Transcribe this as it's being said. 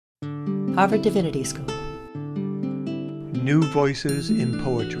Harvard Divinity School. New Voices in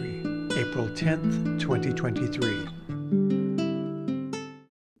Poetry, April 10th, 2023.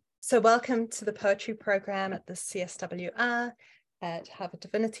 So welcome to the poetry program at the CSWR at Harvard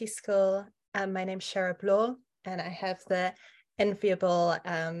Divinity School. My name's Shara Bloor, and I have the enviable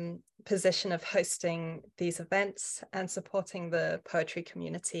position of hosting these events and supporting the poetry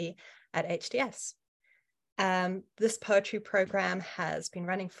community at HDS. This poetry program has been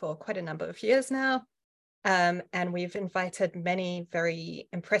running for quite a number of years now, and we've invited many very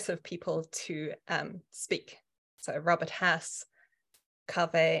impressive people to speak. So Robert Hass,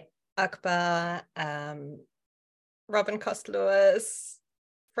 Kaveh Akbar, Robin Cost-Lewis,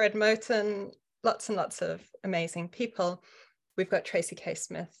 Fred Moten, lots and lots of amazing people. We've got Tracy K.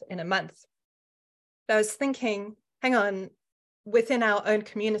 Smith in a month. I was thinking, hang on, within our own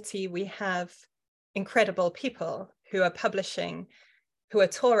community, we have incredible people who are publishing, who are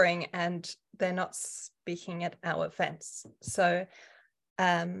touring, and they're not speaking at our events. So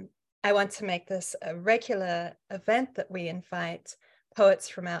I want to make this a regular event that we invite poets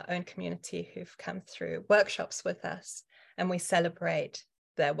from our own community who've come through workshops with us, and we celebrate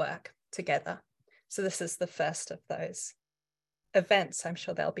their work together. So this is the first of those events. I'm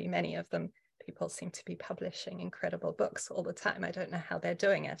sure there'll be many of them. People seem to be publishing incredible books all the time. I don't know how they're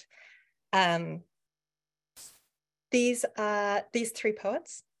doing it. These three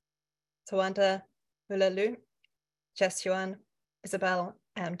poets, Tawanda, Mulalu, Jess, Yuan, Isabel,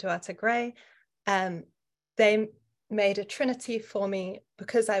 and Duarte-Gray. They made a trinity for me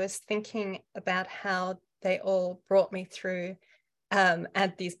because I was thinking about how they all brought me through, and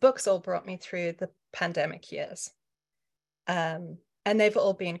these books all brought me through the pandemic years. And they've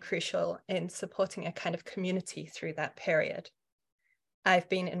all been crucial in supporting a kind of community through that period. I've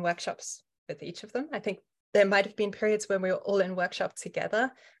been in workshops with each of them. I think there might have been periods when we were all in workshop together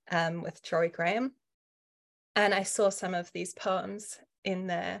with Jory Graham. And I saw some of these poems in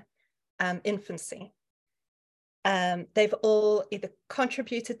their infancy. They've all either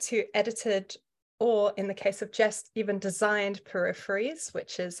contributed to, edited, or in the case of Jess, even designed Peripheries,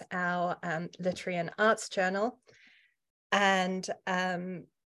 which is our literary and arts journal. And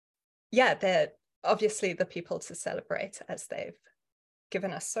yeah, they're obviously the people to celebrate, as they've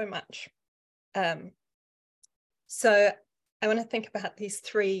given us so much. So I want to think about these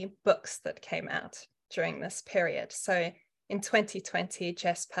three books that came out during this period. So in 2020,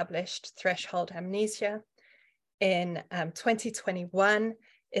 Jess published Threshold Amnesia. In 2021,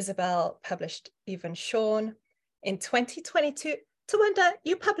 Isabel published Even Shorn. In 2022, Tawanda,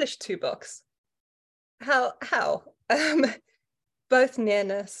 you published two books. How? Both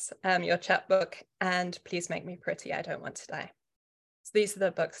Nearness, your chapbook, and Please Make Me Pretty, I Don't Want to Die. So these are the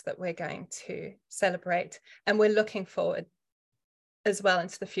books that we're going to celebrate. And we're looking forward as well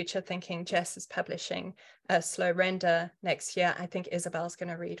into the future, thinking Jess is publishing a slow render next year. I think Isabel's going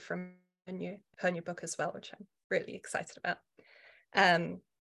to read from her new book as well, which I'm really excited about.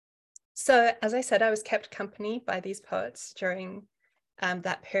 So as I said, I was kept company by these poets during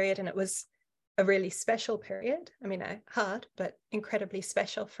that period, and it was a really special period. I mean, hard, but incredibly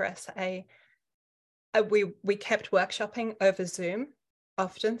special for us. We kept workshopping over Zoom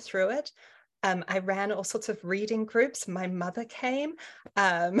often through it. I ran all sorts of reading groups. My mother came.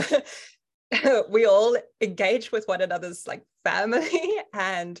 We all engaged with one another's like family,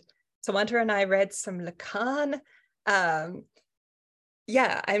 and Tawanda and I read some Lacan.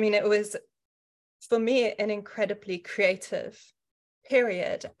 Yeah, I mean, it was, for me, an incredibly creative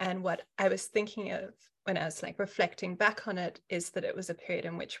period. And what I was thinking of when I was like reflecting back on it is that it was a period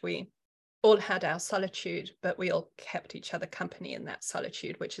in which we all had our solitude, but we all kept each other company in that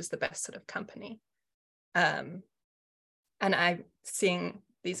solitude, which is the best sort of company. And I'm seeing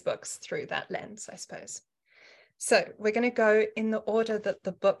these books through that lens, I suppose. So we're going to go in the order that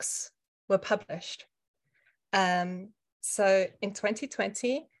the books were published. So in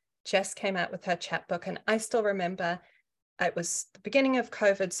 2020, Jess came out with her chapbook, and I still remember it was the beginning of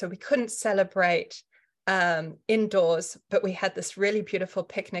COVID, so we couldn't celebrate indoors, but we had this really beautiful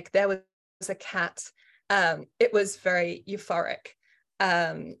picnic. There was a cat. It was very euphoric.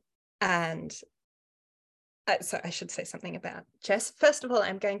 So I should say something about Jess. First of all,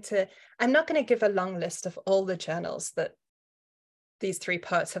 I'm not going to give a long list of all the journals that these three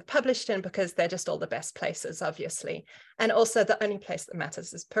poets have published in, because they're just all the best places, obviously. And also the only place that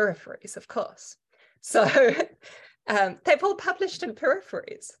matters is Peripheries, of course. So they've all published in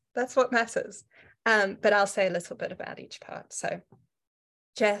Peripheries. That's what matters. But I'll say a little bit about each poet. So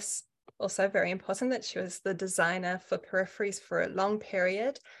Jess, also very important that she was the designer for Peripheries for a long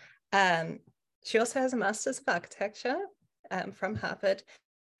period. She also has a master's of architecture from Harvard.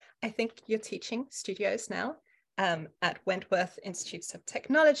 I think you're teaching studios now at Wentworth Institutes of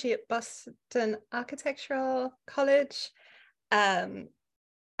Technology at Boston Architectural College. And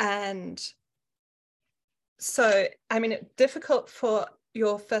so, I mean, it's difficult for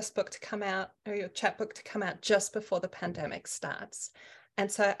your first book to come out, or your chapbook to come out just before the pandemic starts.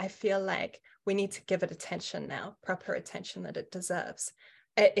 And so I feel like we need to give it attention now, proper attention that it deserves.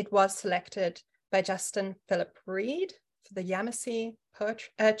 It was selected by Justin Philip Reed for the Yamasee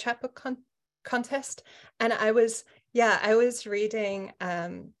chapbook contest. And I was reading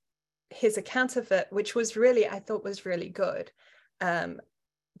his account of it, which was really, I thought was really good.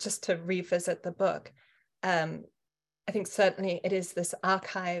 Just to revisit the book. I think certainly it is this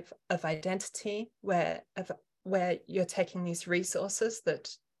archive of identity where you're taking these resources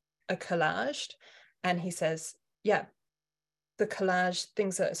that are collaged, and he says, yeah, the collage,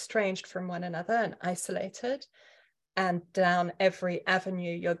 things are estranged from one another and isolated, and down every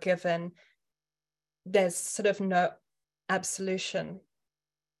avenue you're given, there's sort of no absolution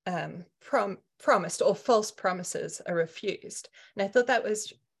promised, or false promises are refused. And I thought that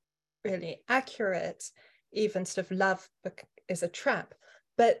was really accurate. Even sort of love is a trap.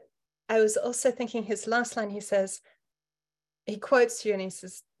 But I was also thinking his last line, he quotes you and he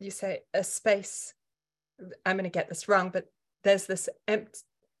says, you say, a space, I'm going to get this wrong, but there's this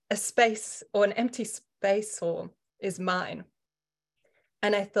a space, or an empty space, or is mine.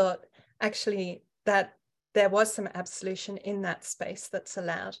 And I thought actually that there was some absolution in that space that's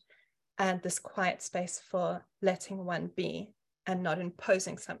allowed, and this quiet space for letting one be and not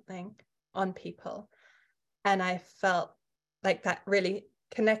imposing something on people. And I felt like that really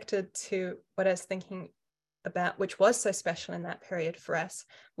connected to what I was thinking about, which was so special in that period for us,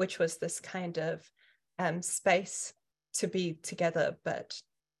 which was this kind of space to be together, but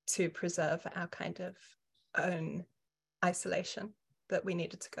to preserve our kind of own isolation that we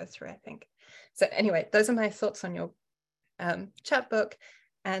needed to go through, I think. So anyway, those are my thoughts on your chapbook,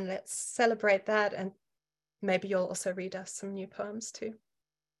 and let's celebrate that. And maybe you'll also read us some new poems too.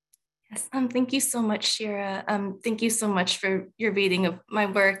 Yes, thank you so much, Shira. Thank you so much for your reading of my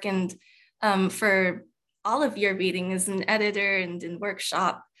work, and for all of your reading as an editor and in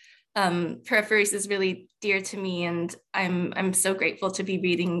workshop. Peripheries is really dear to me, and I'm so grateful to be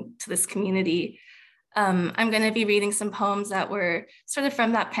reading to this community. I'm going to be reading some poems that were sort of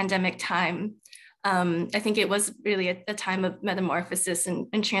from that pandemic time. I think it was really a time of metamorphosis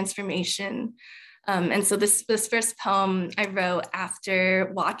and transformation. And so this first poem I wrote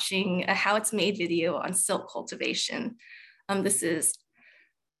after watching a How It's Made video on silk cultivation. This is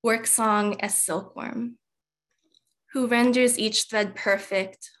Work Song as Silkworm. Who renders each thread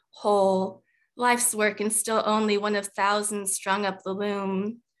perfect, whole, life's work and still only one of thousands strung up the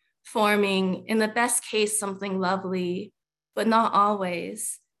loom, forming, in the best case, something lovely, but not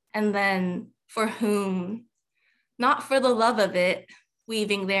always. And then, for whom? Not for the love of it,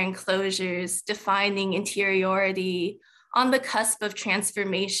 weaving their enclosures, defining interiority, on the cusp of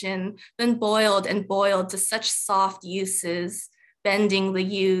transformation, then boiled and boiled to such soft uses, bending the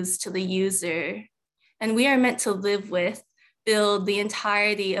used to the user. And we are meant to live with, build the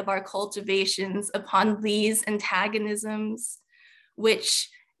entirety of our cultivations upon these antagonisms, which,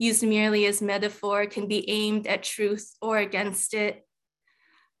 used merely as metaphor, can be aimed at truth or against it,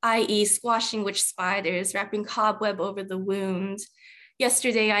 i.e. squashing witch spiders, wrapping cobweb over the wound.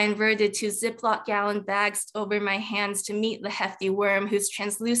 Yesterday, I inverted 2 Ziploc gallon bags over my hands to meet the hefty worm whose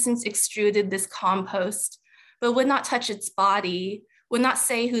translucence extruded this compost, but would not touch its body, would not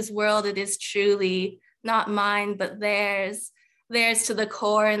say whose world it is truly, not mine, but theirs to the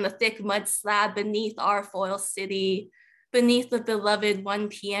core in the thick mud slab beneath our foil city, beneath the beloved 1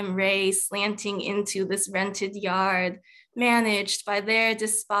 p.m. ray slanting into this rented yard, managed by their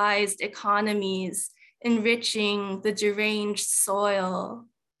despised economies, enriching the deranged soil.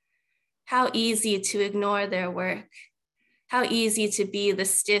 How easy to ignore their work. How easy to be the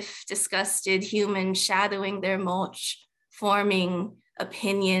stiff, disgusted human shadowing their mulch, forming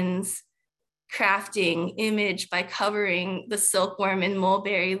opinions, crafting image by covering the silkworm in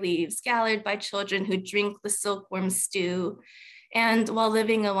mulberry leaves, gathered by children who drink the silkworm stew, and while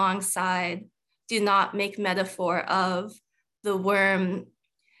living alongside, do not make metaphor of the worm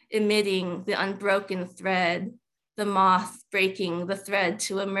emitting the unbroken thread, the moth breaking the thread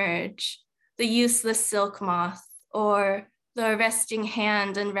to emerge, the useless silk moth, or the arresting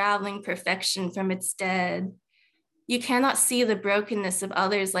hand unraveling perfection from its dead. You cannot see the brokenness of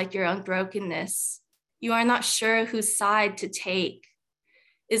others like your own brokenness. You are not sure whose side to take.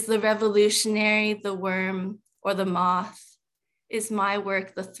 Is the revolutionary the worm or the moth? Is my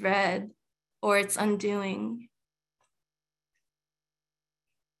work the thread or its undoing?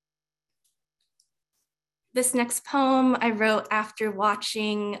 This next poem I wrote after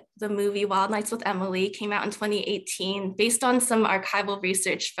watching the movie Wild Nights with Emily, came out in 2018, based on some archival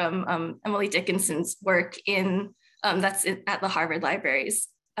research from Emily Dickinson's work at the Harvard Libraries.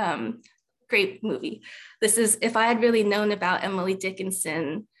 Great movie. This is, if I had really known about Emily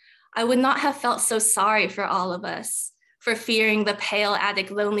Dickinson, I would not have felt so sorry for all of us, for fearing the pale attic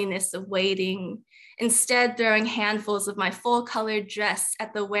loneliness of waiting, instead throwing handfuls of my full-colored dress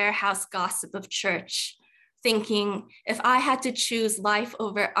at the warehouse gossip of church, thinking, if I had to choose life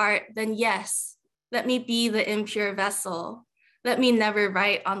over art, then yes, let me be the impure vessel. Let me never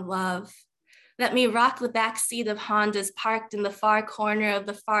write on love. Let me rock the back seat of Hondas parked in the far corner of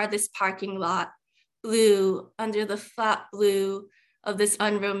the farthest parking lot, blue under the flat blue of this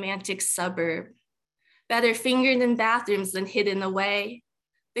unromantic suburb. Better fingered in bathrooms than hidden away,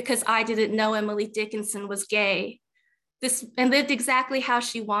 because I didn't know Emily Dickinson was gay. And lived exactly how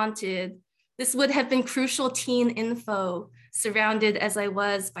she wanted. This would have been crucial teen info, surrounded as I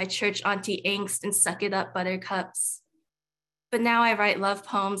was by church auntie angst and suck it up buttercups. But now I write love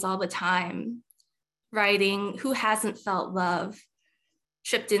poems all the time. Writing, who hasn't felt love,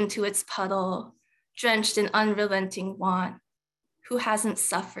 tripped into its puddle, drenched in unrelenting want, who hasn't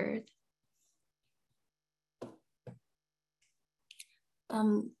suffered.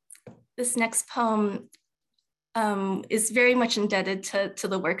 This next poem is very much indebted to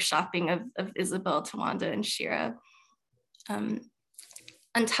the workshopping of Isabel, Tawanda, and Shira.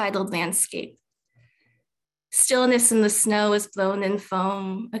 Untitled Landscape. Stillness in the snow is blown in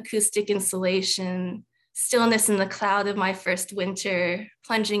foam, acoustic insulation, stillness in the cloud of my first winter,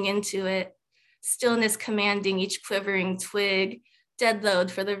 plunging into it, stillness commanding each quivering twig, dead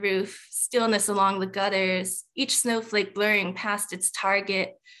load for the roof, stillness along the gutters, each snowflake blurring past its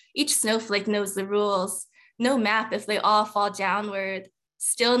target, each snowflake knows the rules, no map if they all fall downward,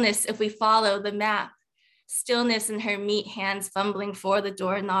 stillness if we follow the map, stillness in her meat hands fumbling for the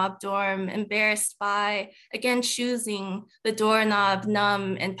doorknob dorm, embarrassed by, again choosing the doorknob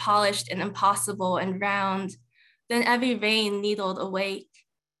numb and polished and impossible and round. Then every vein needled awake,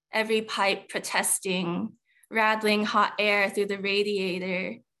 every pipe protesting, rattling hot air through the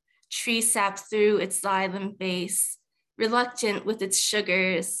radiator, tree sap through its xylem base, reluctant with its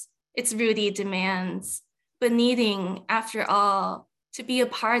sugars, its rooty demands, but needing, after all, to be a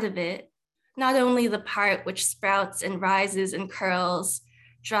part of it. Not only the part which sprouts and rises and curls,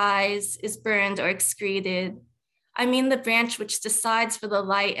 dries, is burned or excreted. I mean the branch which decides for the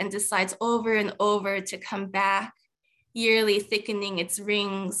light and decides over and over to come back, yearly thickening its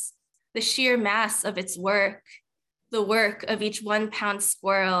rings, the sheer mass of its work, the work of each 1 pound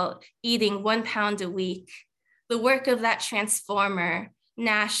squirrel eating 1 pound a week, the work of that transformer,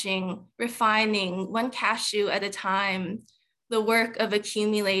 gnashing, refining 1 cashew at a time, the work of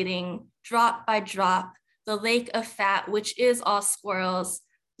accumulating, drop by drop, the lake of fat, which is all squirrels,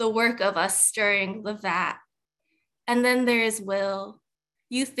 the work of us stirring the vat. And then there is will.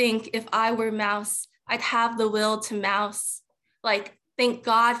 You think if I were mouse, I'd have the will to mouse. Like, thank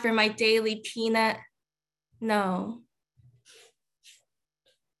God for my daily peanut. No.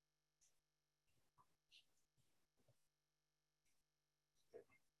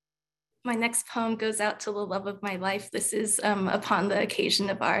 My next poem goes out to the love of my life. This is upon the occasion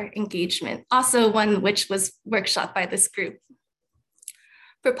of our engagement, also one which was workshopped by this group.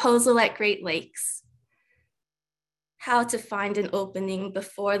 Proposal at Great Lakes. How to find an opening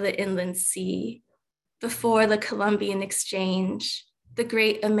before the inland sea, before the Columbian Exchange, the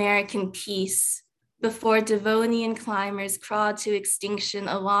great American peace, before Devonian climbers crawled to extinction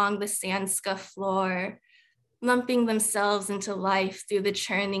along the sand scuff floor, lumping themselves into life through the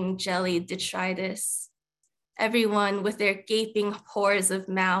churning jelly detritus. Everyone with their gaping pores of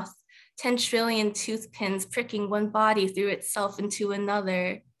mouth, 10 trillion toothpins pricking one body through itself into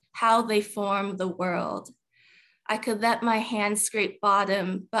another, how they form the world. I could let my hand scrape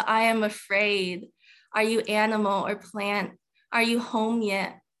bottom, but I am afraid. Are you animal or plant? Are you home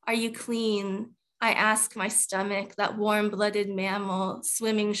yet? Are you clean? I ask my stomach, that warm-blooded mammal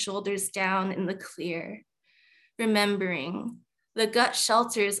swimming shoulders down in the clear. Remembering, the gut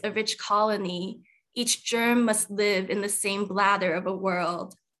shelters a rich colony. Each germ must live in the same bladder of a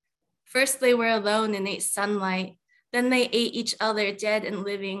world. First they were alone and ate sunlight. Then they ate each other, dead and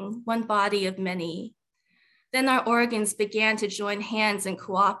living, one body of many. Then our organs began to join hands and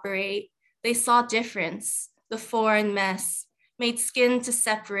cooperate. They saw difference, the foreign mess, made skin to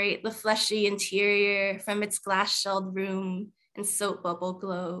separate the fleshy interior from its glass-shelled room and soap bubble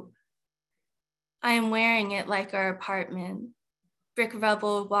globe. I am wearing it like our apartment, brick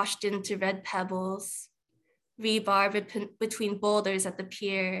rubble washed into red pebbles, rebar between boulders at the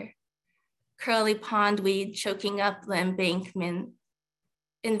pier, curly pondweed choking up the embankment,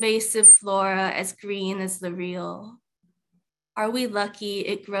 invasive flora as green as the real. Are we lucky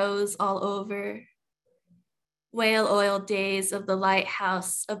it grows all over? Whale oil days of the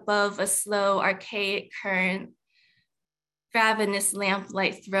lighthouse above a slow archaic current, ravenous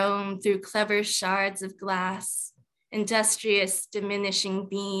lamplight thrown through clever shards of glass, industrious diminishing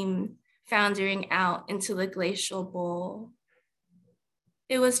beam foundering out into the glacial bowl.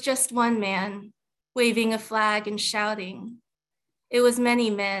 It was just one man waving a flag and shouting. It was many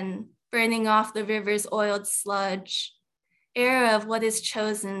men burning off the river's oiled sludge, era of what is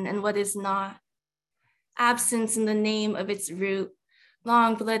chosen and what is not, absence in the name of its root,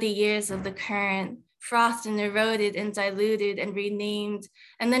 long bloody years of the current, frothed and eroded and diluted and renamed,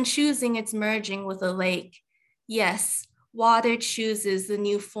 and then choosing its merging with a lake. Yes, water chooses the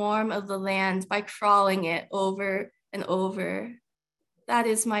new form of the land by crawling it over and over. That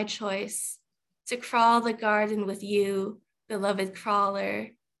is my choice, to crawl the garden with you, beloved crawler,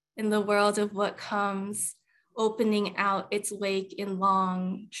 in the world of what comes, opening out its wake in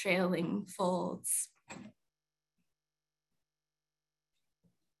long, trailing folds.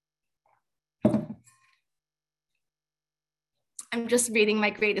 I'm just reading my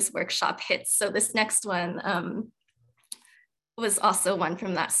greatest workshop hits, so this next one was also one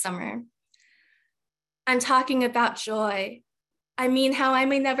from that summer. I'm talking about joy. I mean how I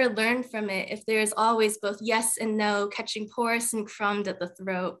may never learn from it if there is always both yes and no catching porous and crumbed at the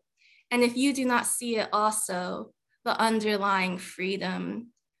throat. And if you do not see it also, the underlying freedom,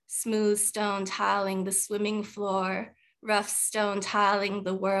 smooth stone tiling the swimming floor, rough stone tiling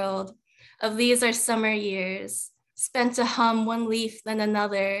the world. Of these are summer years, spent to hum one leaf then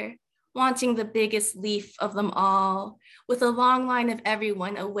another, wanting the biggest leaf of them all, with a long line of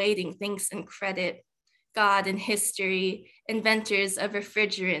everyone awaiting thanks and credit. God and history, inventors of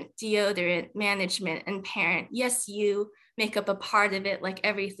refrigerant, deodorant, management, and parent. Yes, you make up a part of it like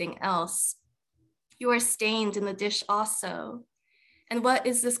everything else. You are stained in the dish also. And what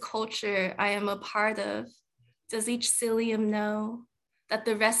is this culture I am a part of? Does each psyllium know that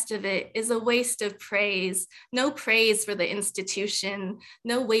the rest of it is a waste of praise? No praise for the institution,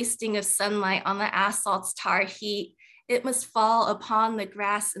 no wasting of sunlight on the asphalt's tar heat. It must fall upon the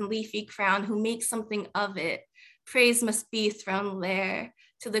grass and leafy crown who make something of it. Praise must be thrown there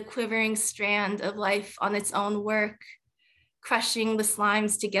to the quivering strand of life on its own work, crushing the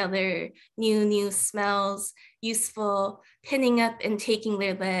slimes together, new smells, useful, pinning up and taking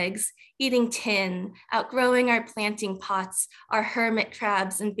their legs, eating tin, outgrowing our planting pots, our hermit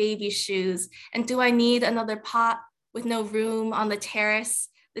crabs and baby shoes. And do I need another pot with no room on the terrace?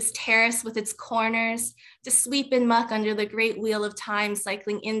 This terrace with its corners, to sweep in muck under the great wheel of time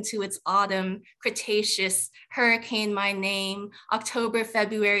cycling into its autumn, Cretaceous, hurricane my name, October,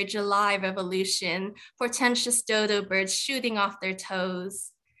 February, July revolution, portentous dodo birds shooting off their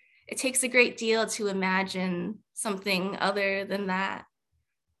toes. It takes a great deal to imagine something other than that.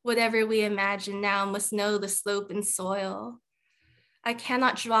 Whatever we imagine now must know the slope and soil. I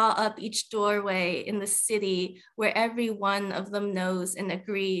cannot draw up each doorway in the city where every one of them knows and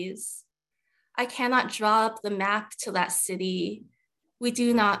agrees. I cannot draw up the map to that city. We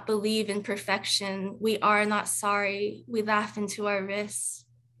do not believe in perfection. We are not sorry. We laugh into our wrists.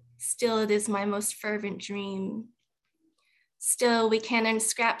 Still, it is my most fervent dream. Still, we can earn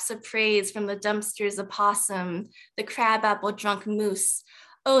scraps of praise from the dumpster's opossum, the crabapple drunk moose.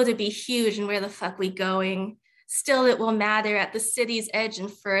 Oh, to be huge and where the fuck we going? Still, it will matter at the city's edge and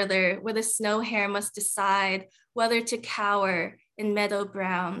further, where the snow hare must decide whether to cower in meadow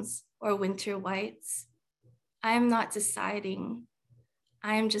browns or winter whites. I am not deciding.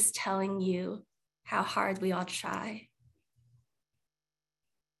 I am just telling you how hard we all try.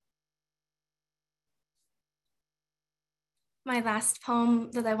 My last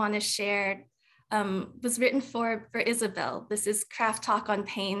poem that I want to share was written for Isabel. This is Craft Talk on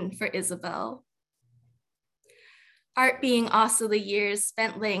Pain for Isabel. Art being also the years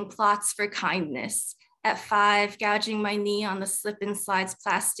spent laying plots for kindness. At 5, gouging my knee on the slip and slides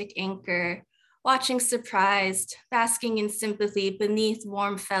plastic anchor, watching surprised, basking in sympathy beneath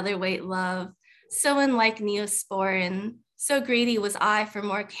warm featherweight love, so unlike Neosporin, so greedy was I for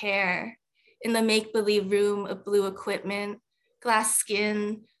more care. In the make-believe room of blue equipment, glass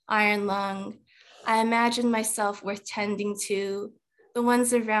skin, iron lung, I imagined myself worth tending to, the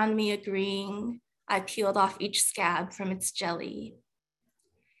ones around me agreeing. I peeled off each scab from its jelly.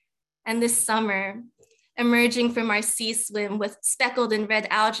 And this summer, emerging from our sea swim with speckled and red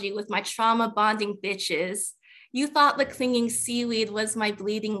algae with my trauma bonding bitches, you thought the clinging seaweed was my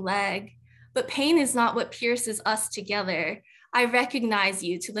bleeding leg, but pain is not what pierces us together. I recognize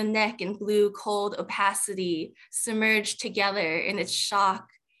you to the neck in blue, cold opacity, submerged together in its shock,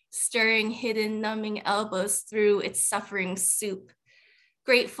 stirring hidden, numbing elbows through its suffering soup,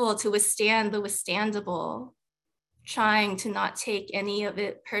 grateful to withstand the withstandable, trying to not take any of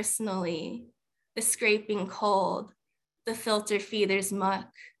it personally, the scraping cold, the filter feeder's muck,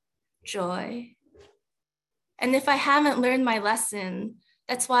 joy. And if I haven't learned my lesson,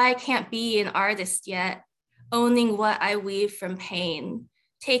 that's why I can't be an artist yet, owning what I weave from pain,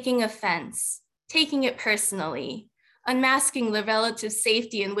 taking offense, taking it personally, unmasking the relative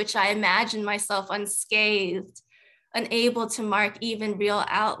safety in which I imagine myself unscathed, unable to mark even real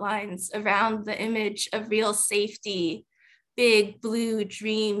outlines around the image of real safety, big blue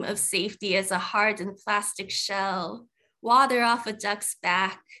dream of safety as a hardened plastic shell, water off a duck's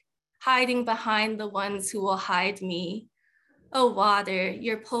back, hiding behind the ones who will hide me. Oh, water,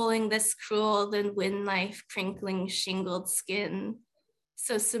 you're pulling this cruel than wind knife crinkling shingled skin.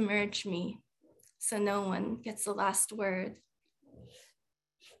 So submerge me, so no one gets the last word.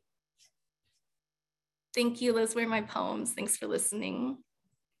 Thank you, those were my poems. Thanks for listening.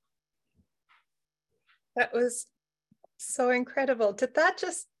 That was so incredible. Did that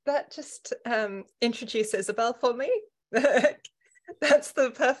just introduce Isabel for me? That's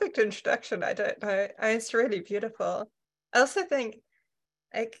the perfect introduction. I don't know. It's really beautiful. I also think,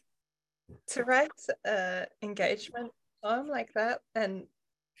 like, to write an engagement poem like that and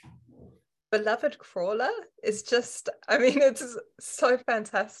beloved crawler is just, I mean, it's so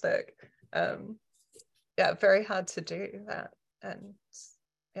fantastic. Yeah, very hard to do that, and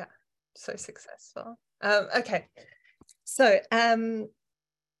yeah, so successful. Okay, so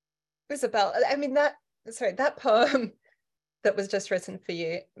Isabel, I mean, that poem that was just written for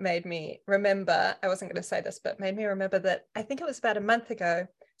you made me remember, I wasn't going to say this, but made me remember that I think it was about a month ago,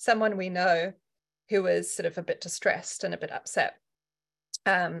 someone we know who was sort of a bit distressed and a bit upset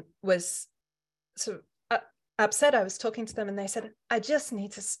was sort of upset. I was talking to them and they said, I just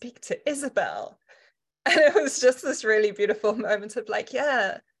need to speak to Isabel. And it was just this really beautiful moment of like,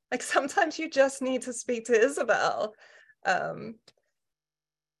 yeah, like sometimes you just need to speak to Isabel.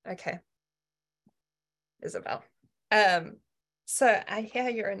 Okay, Isabel. So I hear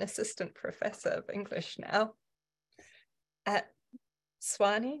you're an assistant professor of English now at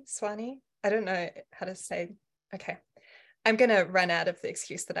Swanee. I don't know how to say. Okay, I'm going to run out of the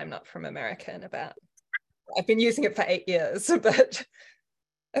excuse that I'm not from America in about, I've been using it for 8 years, but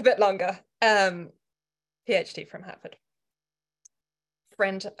a bit longer. PhD from Harvard.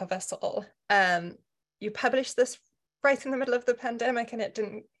 Friend of us all. You published this right in the middle of the pandemic, and it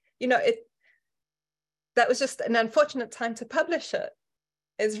didn't, that was just an unfortunate time to publish it.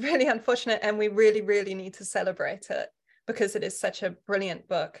 It's really unfortunate, and we really, really need to celebrate it because it is such a brilliant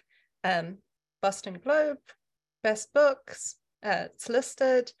book. Boston Globe, Best Books, it's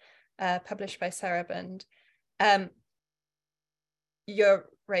listed, published by Saraband. You're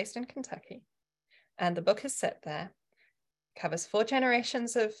raised in Kentucky, and the book is set there, covers 4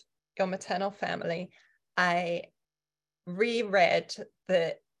 generations of your maternal family. I reread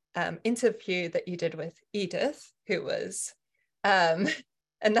the interview that you did with Edith, who was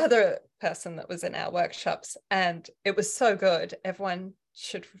another person that was in our workshops, and it was so good. Everyone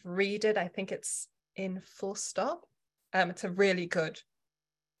should read it. I think it's in Full Stop. It's a really good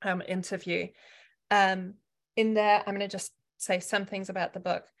interview. In there, I'm going to just say some things about the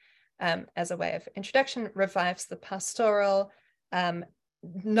book as a way of introduction. Revives the pastoral,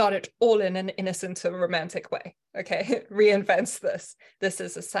 not at all in an innocent or romantic way, okay? Reinvents this. This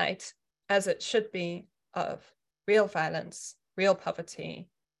is a site, as it should be, of real violence, real poverty,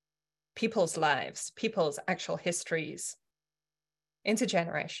 people's lives, people's actual histories,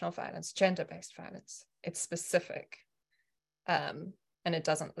 intergenerational violence, gender-based violence. It's specific, and it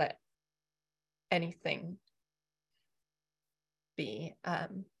doesn't let anything be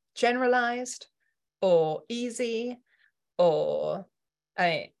generalized or easy, or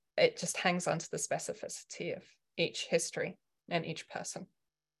it just hangs on to the specificity of each history and each person.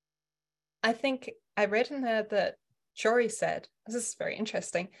 I think I read in there that Jory said, this is very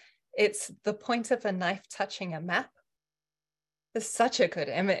interesting, it's the point of a knife touching a map. It's such a good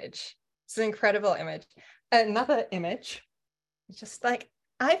image. It's an incredible image. Another image, just like,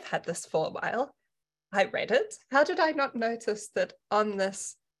 I've had this for a while. I read it. How did I not notice that on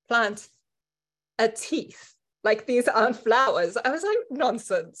this plant are teeth? Like, these aren't flowers. I was like,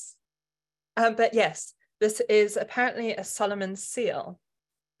 nonsense. But yes, this is apparently a Solomon's seal.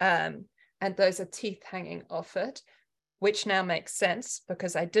 And those are teeth hanging off it, which now makes sense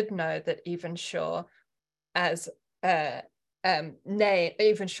because I did know that Evenshaw as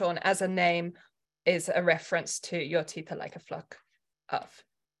Evenshaw as a name is a reference to your teeth are like a flock of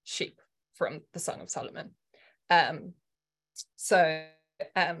sheep from the Song of Solomon.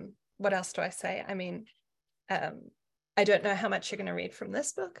 What else do I say? I mean, I don't know how much you're going to read from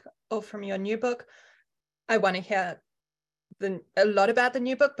this book or from your new book. I want to hear a lot about the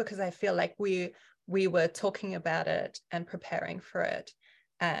new book, because I feel like we were talking about it and preparing for it,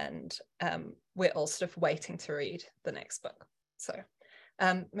 and we're all sort of waiting to read the next book. So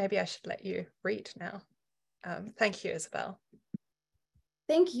maybe I should let you read now. Thank you, Isabel.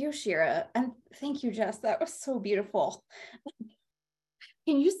 Thank you, Shira, and thank you, Jess. That was so beautiful.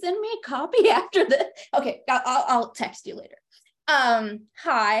 Can you send me a copy after this? Okay, I'll text you later.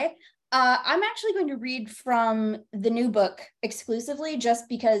 Hi, I'm actually going to read from the new book exclusively, just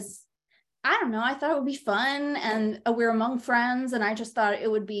because, I don't know, I thought it would be fun, and we're among friends, and I just thought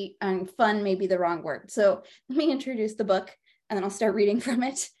it would be fun, maybe the wrong word. So let me introduce the book, and then I'll start reading from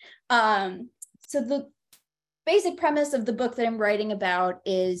it. So the basic premise of the book that I'm writing about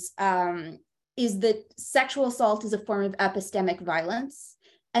is that sexual assault is a form of epistemic violence,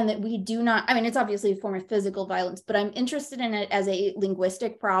 and that we do not, I mean, it's obviously a form of physical violence, but I'm interested in it as a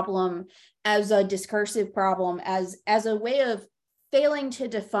linguistic problem, as a discursive problem, as a way of failing to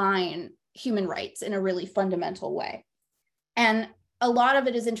define human rights in a really fundamental way. And a lot of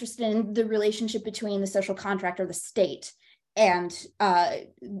it is interested in the relationship between the social contract, or the state, and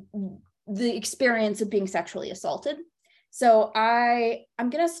the experience of being sexually assaulted. So I'm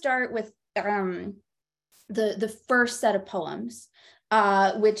going to start with the first set of poems,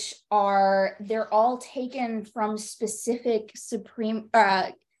 which they're all taken from specific Supreme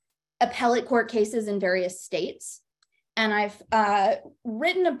appellate court cases in various states. And I've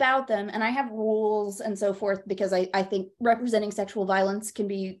written about them, and I have rules and so forth, because I think representing sexual violence can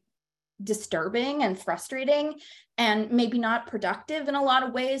be disturbing and frustrating and maybe not productive in a lot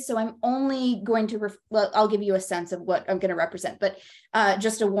of ways. So I'm only going to, I'll give you a sense of what I'm going to represent, but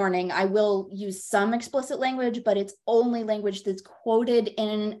just a warning, I will use some explicit language, but it's only language that's quoted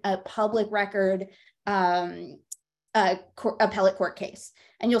in a public record appellate court case.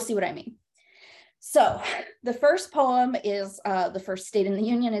 And you'll see what I mean. So the first poem is the first state in the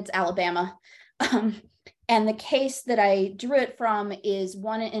Union. It's Alabama. And the case that I drew it from is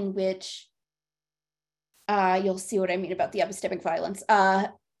one in which you'll see what I mean about the epistemic violence. A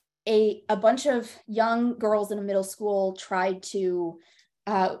bunch of young girls in a middle school tried to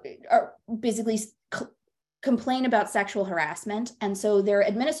basically complain about sexual harassment. And so their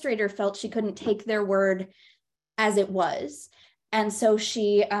administrator felt she couldn't take their word as it was. And so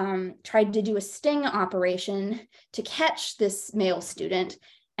she tried to do a sting operation to catch this male student,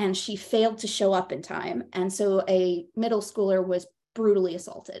 and she failed to show up in time. And so a middle schooler was brutally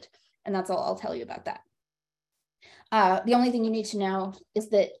assaulted. And that's all I'll tell you about that. The only thing you need to know is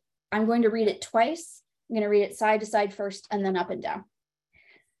that I'm going to read it twice. I'm going to read it side to side first, and then up and down.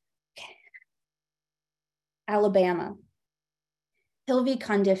 Okay. Alabama, Hilvey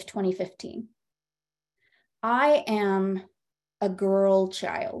Cundiff, 2015. I am a girl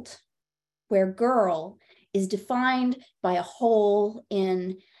child, where girl is defined by a hole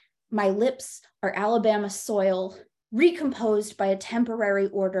in my lips are Alabama soil, recomposed by a temporary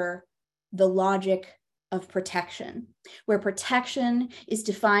order, the logic of protection, where protection is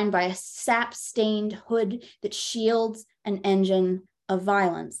defined by a sap-stained hood that shields an engine of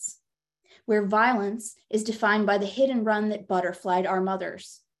violence, where violence is defined by the hit and run that butterflied our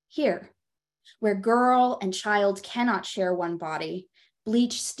mothers. Here, where girl and child cannot share one body,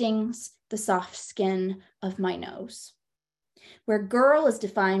 bleach stings the soft skin of my nose. Where girl is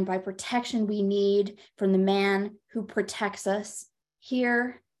defined by protection we need from the man who protects us,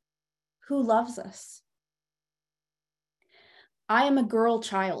 here, who loves us. I am a girl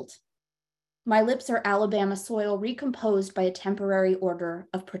child. My lips are Alabama soil recomposed by a temporary order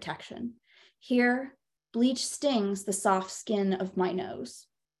of protection. Here, bleach stings the soft skin of my nose.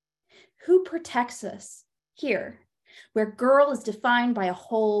 Who protects us? Here, where girl is defined by a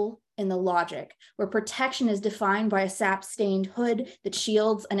hole in the logic, where protection is defined by a sap-stained hood that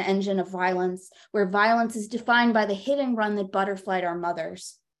shields an engine of violence, where violence is defined by the hit and run that butterflied our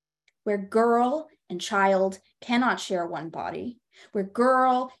mothers, where girl and child cannot share one body, where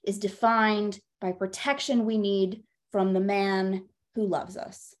girl is defined by protection we need from the man who loves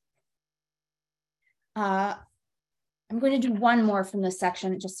us. I'm going to do one more from this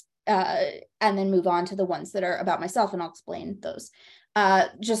section, just and then move on to the ones that are about myself, and I'll explain those.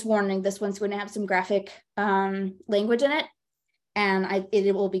 Just warning, this one's going to have some graphic language in it, and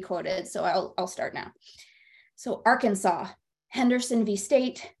it will be quoted, so I'll start now. So Arkansas, Henderson v.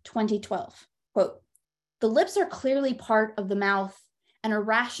 State, 2012, quote, "The lips are clearly part of the mouth and a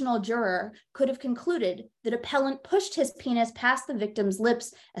rational juror could have concluded that appellant pushed his penis past the victim's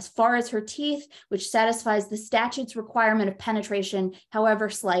lips as far as her teeth, which satisfies the statute's requirement of penetration, however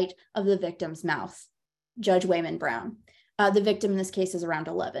slight, of the victim's mouth. Judge Wayman Brown. The victim in this case is around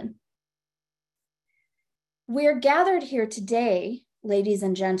 11. We're gathered here today, ladies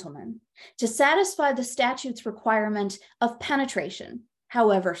and gentlemen, to satisfy the statute's requirement of penetration,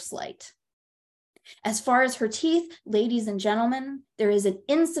 however slight. As far as her teeth, ladies and gentlemen, there is an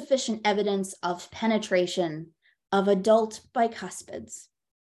insufficient evidence of penetration of adult bicuspids.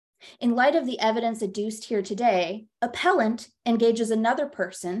 In light of the evidence adduced here today, appellant engages another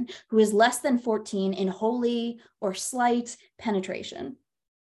person who is less than 14 in wholly or slight penetration.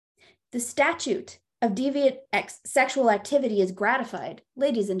 The statute of deviant sexual activity is gratified,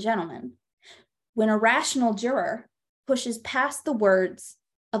 ladies and gentlemen, when a rational juror pushes past the words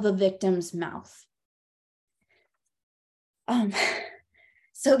of a victim's mouth.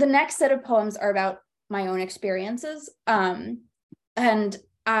 So the next set of poems are about my own experiences, and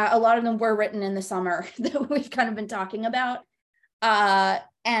a lot of them were written in the summer that we've kind of been talking about.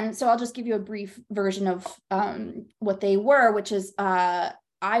 And so I'll just give you a brief version of what they were, which is I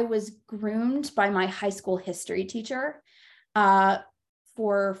was groomed by my high school history teacher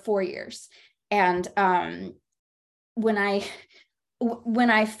for 4 years. And when I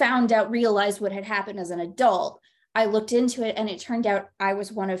realized what had happened as an adult, I looked into it, and it turned out I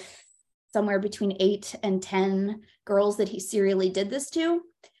was one of somewhere between 8 and 10 girls that he serially did this to.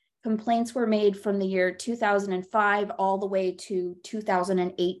 Complaints were made from the year 2005 all the way to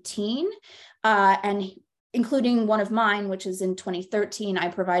 2018, and including one of mine, which is in 2013. I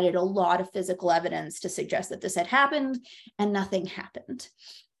provided a lot of physical evidence to suggest that this had happened, and nothing happened.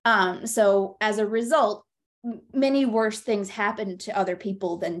 So as a result, many worse things happened to other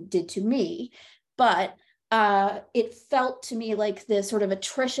people than did to me, but it felt to me like the sort of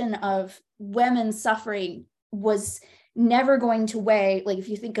attrition of women's suffering was never going to weigh. Like, if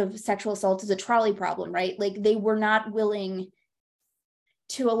you think of sexual assault as a trolley problem, right? Like, they were not willing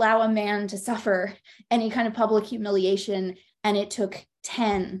to allow a man to suffer any kind of public humiliation, and it took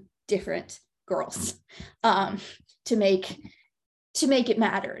 10 different girls to make it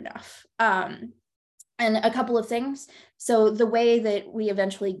matter enough. And a couple of things. So the way that we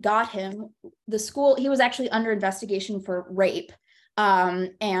eventually got him, the school, he was actually under investigation for rape,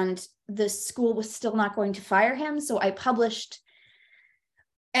 and the school was still not going to fire him. So I published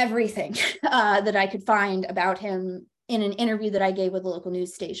everything that I could find about him in an interview that I gave with a local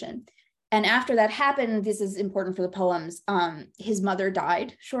news station. And after that happened, this is important for the poems, his mother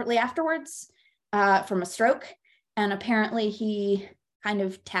died shortly afterwards from a stroke. And apparently he kind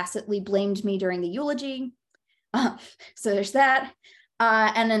of tacitly blamed me during the eulogy. So there's that.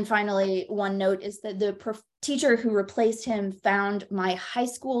 And then finally, one note is that the teacher who replaced him found my high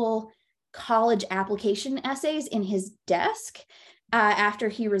school college application essays in his desk after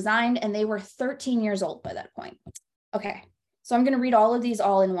he resigned, and they were 13 years old by that point. Okay, so I'm going to read all of these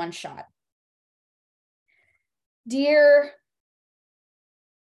all in one shot. Dear,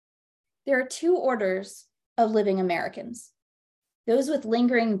 there are two orders of living Americans. Those with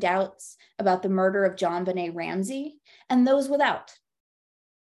lingering doubts about the murder of John Benet Ramsey, and those without.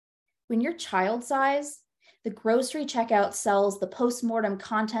 When you're child size, the grocery checkout sells the postmortem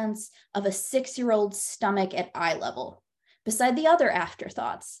contents of a 6-year-old's stomach at eye level, beside the other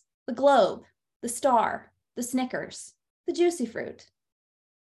afterthoughts, the Globe, the Star, the Snickers, the Juicy Fruit.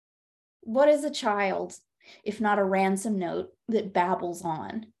 What is a child, if not a ransom note that babbles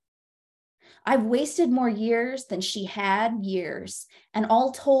on? I've wasted more years than she had years, and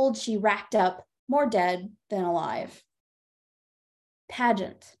all told, she racked up more dead than alive.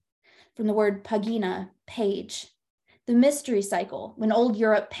 Pageant, from the word pagina, page, the mystery cycle, when old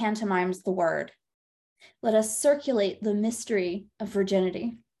Europe pantomimes the word. Let us circulate the mystery of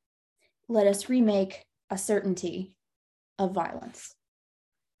virginity. Let us remake a certainty of violence.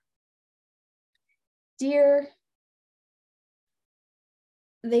 Dear,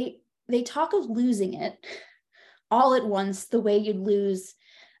 they talk of losing it all at once, the way you'd lose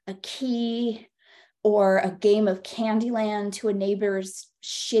a key or a game of Candyland to a neighbor's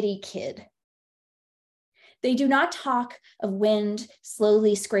shitty kid. They do not talk of wind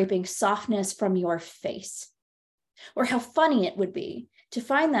slowly scraping softness from your face, or how funny it would be to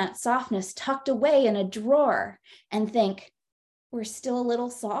find that softness tucked away in a drawer and think, we're still a little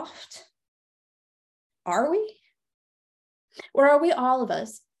soft? Are we? Or are we all of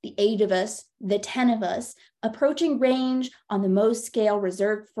us, the 8 of us, the 10 of us, approaching range on the Mohs scale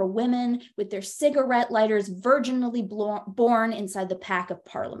reserved for women with their cigarette lighters virginally born inside the pack of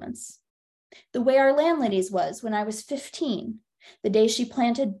parliaments? The way our landlady's was when I was 15, The day she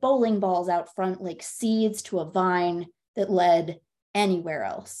planted bowling balls out front like seeds to a vine that led anywhere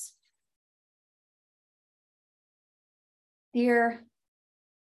else. Dear,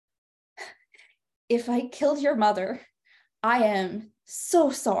 if I killed your mother, I am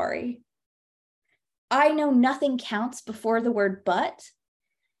so sorry. I know nothing counts before the word but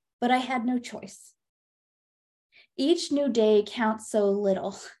I had no choice. Each new day counts so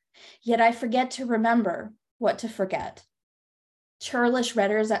little, yet I forget to remember what to forget. Churlish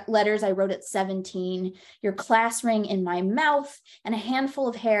letters I wrote at 17, your class ring in my mouth, and a handful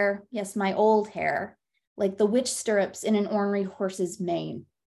of hair, yes, my old hair, like the witch stirrups in an ornery horse's mane.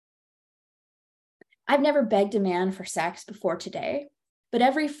 I've never begged a man for sex before today, but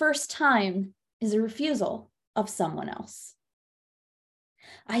every first time is a refusal of someone else.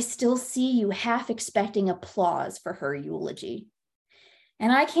 I still see you half expecting applause for her eulogy.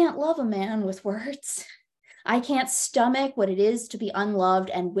 And I can't love a man with words. I can't stomach what it is to be unloved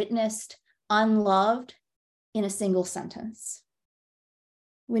and witnessed unloved in a single sentence.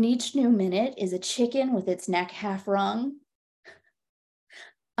 When each new minute is a chicken with its neck half wrung,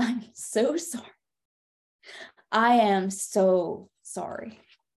 I'm so sorry. I am so sorry.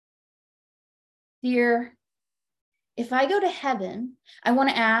 Dear, if I go to heaven, I want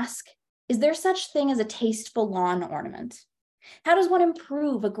to ask, is there such thing as a tasteful lawn ornament? How does one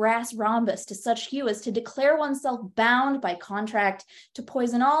improve a grass rhombus to such hue as to declare oneself bound by contract to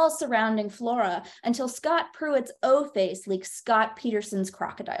poison all surrounding flora until Scott Pruitt's O face leaks Scott Peterson's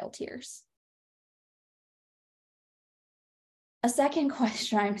crocodile tears? A second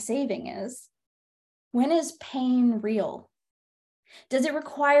question I'm saving is, when is pain real? Does it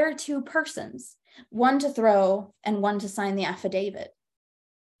require two persons, one to throw and one to sign the affidavit?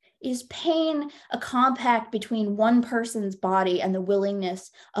 Is pain a compact between one person's body and the willingness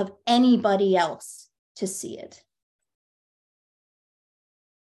of anybody else to see it?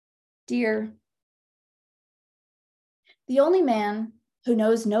 Dear, the only man who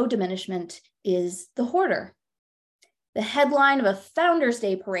knows no diminishment is the hoarder. The headline of a Founders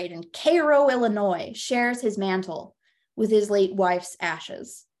Day parade in Cairo, Illinois, shares his mantle with his late wife's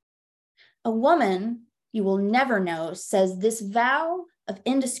ashes. A woman you will never know says this vow of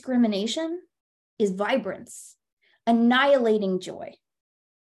indiscrimination is vibrance, annihilating joy.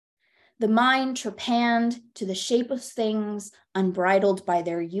 The mind trepanned to the shape of things unbridled by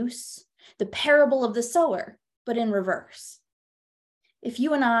their use, the parable of the sower, but in reverse. If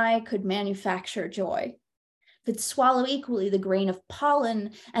you and I could manufacture joy, could swallow equally the grain of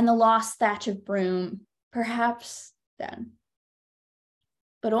pollen and the lost thatch of broom, perhaps then,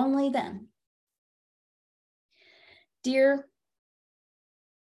 but only then. Dear,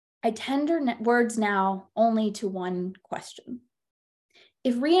 I tender words now only to one question.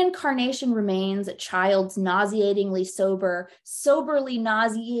 If reincarnation remains a child's nauseatingly sober, soberly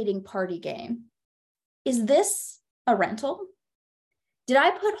nauseating party game, is this a rental? Did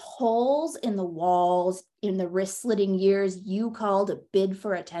I put holes in the walls in the wrist-slitting years you called a bid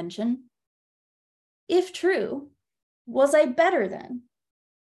for attention? If true, was I better then?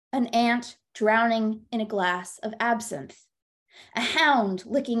 An ant drowning in a glass of absinthe, a hound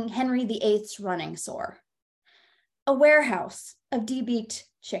licking Henry VIII's running sore, a warehouse of debeaked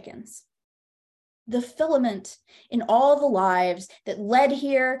chickens, the filament in all the lives that led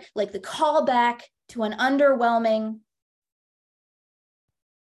here like the callback to an underwhelming.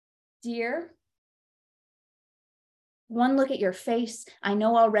 Dear, one look at your face, I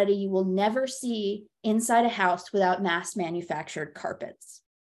know already you will never see inside a house without mass-manufactured carpets.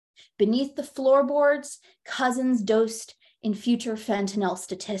 Beneath the floorboards, cousins dosed in future fentanyl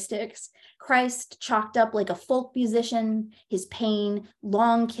statistics, Christ chalked up like a folk musician, his pain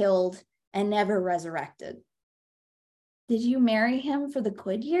long killed and never resurrected. Did you marry him for the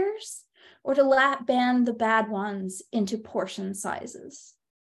good years or to lap band the bad ones into portion sizes?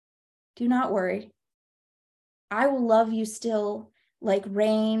 Do not worry. I will love you still, like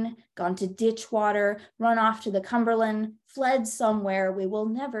rain, gone to ditch water, run off to the Cumberland, fled somewhere we will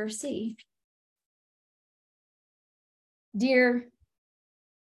never see. Dear,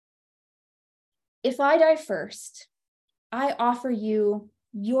 if I die first, I offer you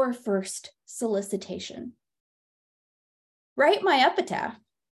your first solicitation. Write my epitaph.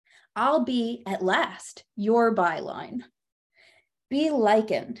 I'll be, at last, your byline. Be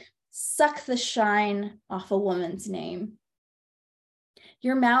likened. Suck the shine off a woman's name.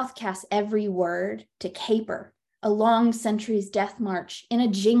 Your mouth casts every word to caper a long century's death march in a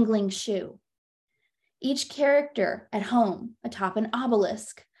jingling shoe. Each character at home atop an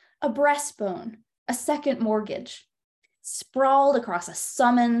obelisk, a breastbone, a second mortgage. sprawled across a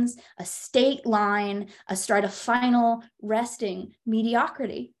summons, a state line, astride a final, resting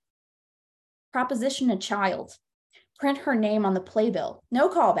mediocrity. Proposition a child. Print her name on the playbill. No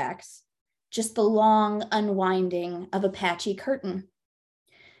callbacks. Just the long unwinding of a patchy curtain.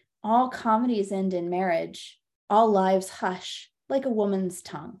 All comedies end in marriage. All lives hush like a woman's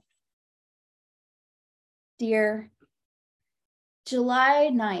tongue. Dear, July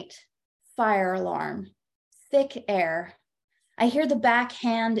night, fire alarm, thick air. I hear the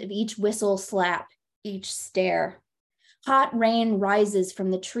backhand of each whistle slap, each stare. Hot rain rises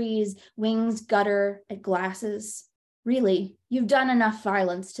from the trees, wings gutter at glasses. Really, you've done enough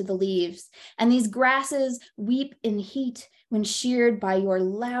violence to the leaves, and these grasses weep in heat when sheared by your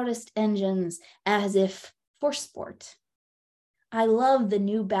loudest engines as if for sport. I love the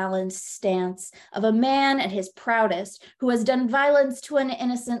New Balance stance of a man at his proudest who has done violence to an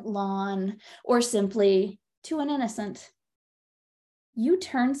innocent lawn or simply to an innocent. You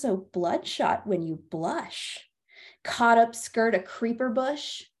turn so bloodshot when you blush. Caught up skirt a creeper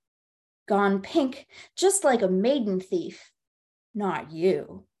bush. Gone pink, just like a maiden thief. Not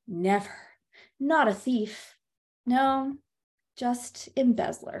you, never. Not a thief. No, just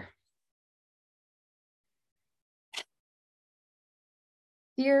embezzler.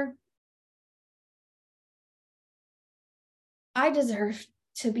 Dear, I deserve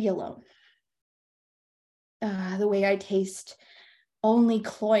to be alone. The way I taste only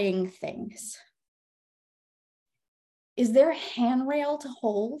cloying things. Is there a handrail to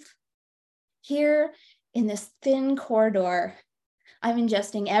hold? Here in this thin corridor, I'm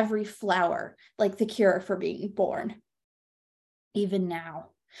ingesting every flower like the cure for being born. Even now,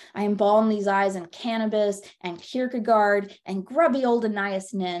 I embalm these eyes in cannabis and Kierkegaard and grubby old Anais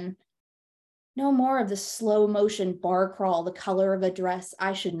Nin. No more of the slow motion bar crawl, the color of a dress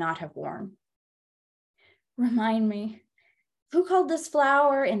I should not have worn. Remind me, who called this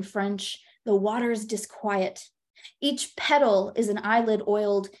flower in French the water's disquiet? Each petal is an eyelid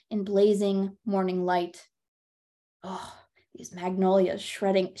oiled in blazing morning light. Oh, these magnolias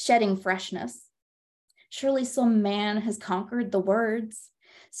shedding freshness. Surely some man has conquered the words.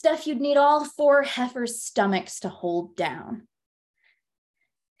 Stuff you'd need all 4 heifers' stomachs to hold down.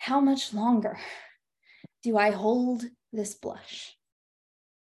 How much longer do I hold this blush?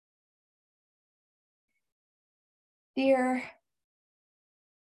 Dear,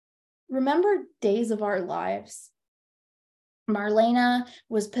 remember days of our lives? Marlena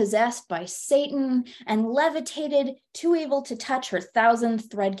was possessed by Satan and levitated, too evil to touch her 1,000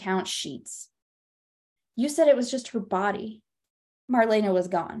 thread count sheets. You said it was just her body. Marlena was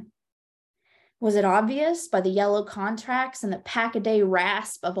gone. Was it obvious by the yellow contracts and the pack-a-day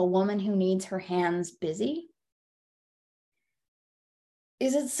rasp of a woman who needs her hands busy?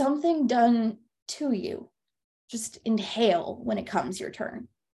 Is it something done to you? Just inhale when it comes your turn.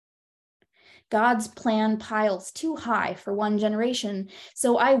 God's plan piles too high for one generation,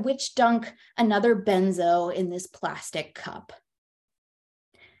 so I witch dunk another benzo in this plastic cup.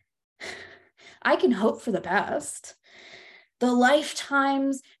 I can hope for the best. The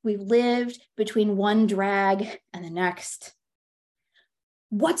lifetimes we've lived between one drag and the next.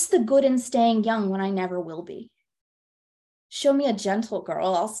 What's the good in staying young when I never will be? Show me a gentle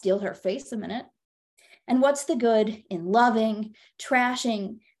girl, I'll steal her face a minute. And what's the good in loving,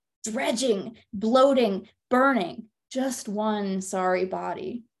 trashing, dredging, bloating, burning just one sorry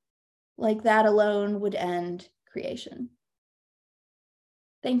body? Like that alone would end creation.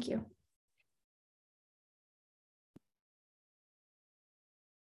 Thank you.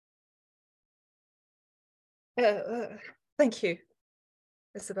 Thank you,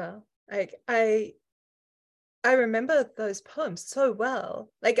 Isabel. I remember those poems so well.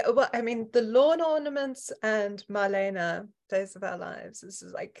 The lawn ornaments and Marlena, Days of Our Lives, this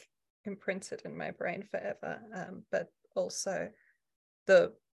is like imprinted in my brain forever. But also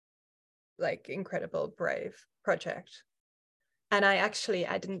the incredible Brave project. And I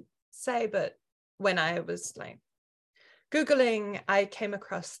didn't say, but when I was Googling, I came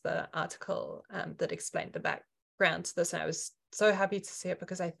across the article that explained the background to this, and I was so happy to see it,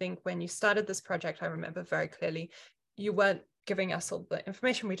 because I think when you started this project, I remember very clearly, you weren't giving us all the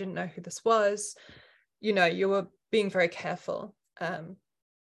information. We didn't know who this was. You were being very careful. And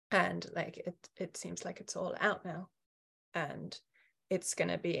it seems like it's all out now. And it's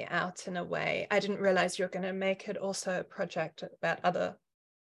going to be out in a way. I didn't realize you're going to make it also a project about other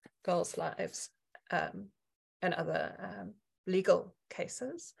girls' lives and other legal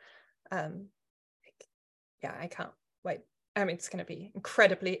cases. I can't wait. I mean, it's going to be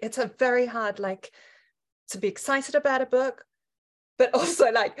incredibly, it's a very hard, to be excited about a book, but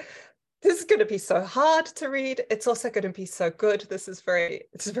also this is going to be so hard to read. It's also going to be so good. It's very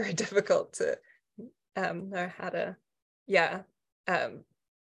difficult to know how to,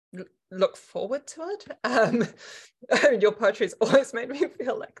 look forward to it. I mean, your poetry's always made me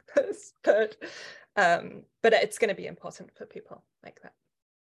feel like this, but it's going to be important for people like that,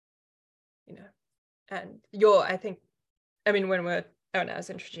 you know. And when I was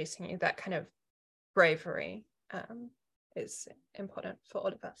introducing you, that kind of bravery is important for all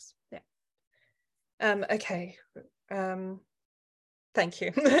of us. Yeah. Okay. Thank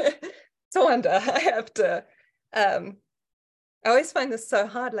you. Tawanda, I have to, I always find this so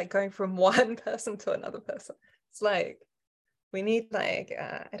hard, like going from one person to another person. It's like, we need like,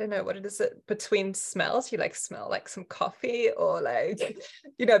 I don't know, what it is, between smells, you like smell like some coffee, or like,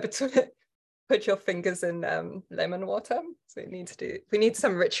 you know, put your fingers in lemon water. So we need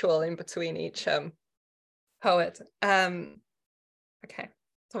some ritual in between each poet. Okay,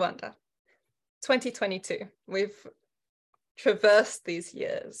 Tawanda, 2022, we've traversed these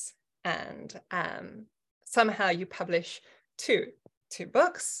years, and somehow you publish two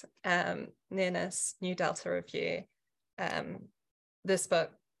books, Nearness, New Delta Review, this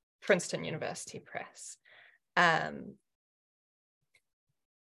book, Princeton University Press. I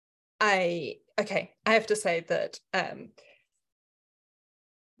have to say that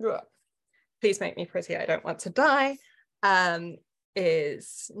Please Make Me Pretty, I Don't Want to Die,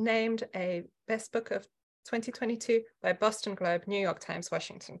 is named a best book of 2022 by Boston Globe, New York Times,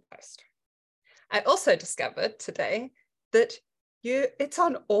 Washington Post. I also discovered today that it's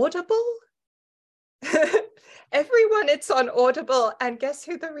on Audible. Everyone, it's on Audible, and guess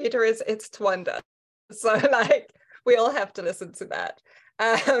who the reader is? It's Tawanda. So like, we all have to listen to that.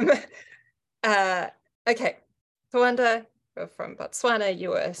 Okay, Tawanda, you're from Botswana. You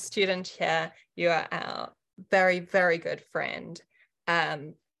were a student here. You are our very, very good friend.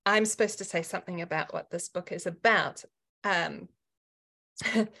 I'm supposed to say something about what this book is about,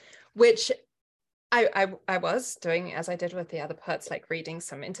 which I was doing, as I did with the other parts, like reading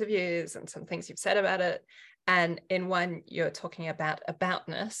some interviews and some things you've said about it. And in one, you're talking about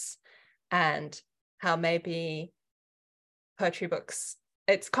aboutness and how maybe poetry books,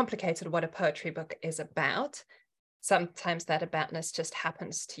 it's complicated what a poetry book is about. Sometimes that aboutness just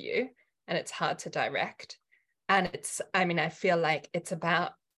happens to you and it's hard to direct. And I feel like it's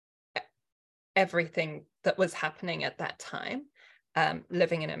about everything that was happening at that time,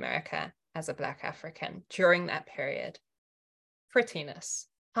 living in America as a Black African during that period. Prettiness,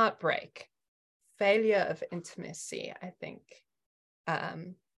 heartbreak, failure of intimacy, I think,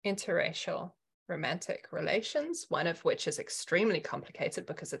 interracial romantic relations, one of which is extremely complicated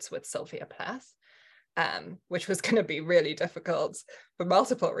because it's with Sylvia Plath, which was going to be really difficult for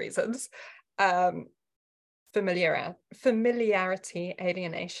multiple reasons. Familiarity,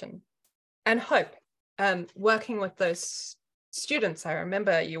 alienation, and hope. Working with those students, I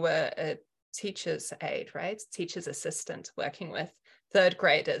remember you were a teacher's aide, right? Teacher's assistant, working with third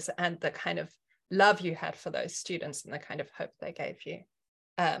graders, and the kind of love you had for those students and the kind of hope they gave you.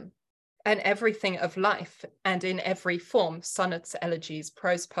 And everything of life, and in every form, sonnets, elegies,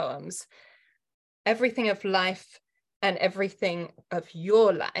 prose poems, everything of life and everything of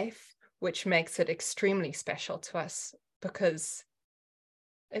your life, which makes it extremely special to us because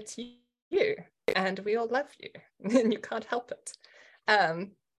it's you and we all love you and you can't help it.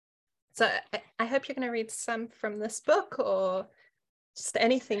 So I hope you're going to read some from this book, or just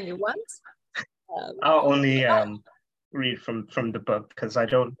anything you want. I'll only read from the book because I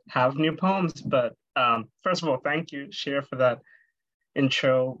don't have new poems, but first of all, thank you, Shira, for that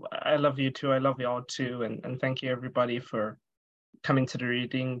intro. I love you too. I love you all too. And thank you everybody for coming to the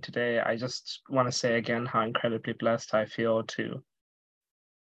reading today. I just want to say again how incredibly blessed I feel to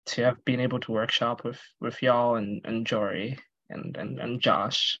have been able to workshop with y'all and Jory and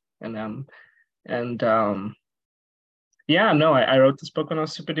Josh I wrote this book when I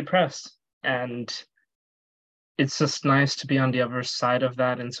was super depressed, and it's just nice to be on the other side of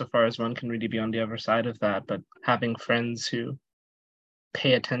that, insofar as one can really be on the other side of that, but having friends who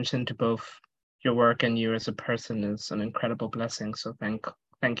pay attention to both your work and you as a person is an incredible blessing. So thank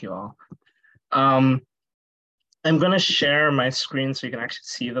you all. I'm going to share my screen so you can actually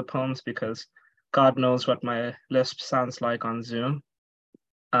see the poems, because God knows what my lisp sounds like on Zoom.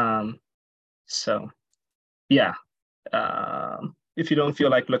 If you don't feel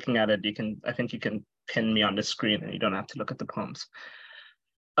like looking at it, I think you can pin me on the screen and you don't have to look at the poems.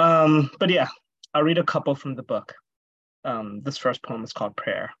 But yeah, I'll read a couple from the book. This first poem is called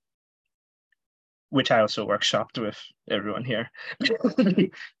Prayer, which I also workshopped with everyone here.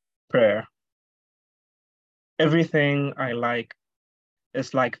 Prayer. Everything I like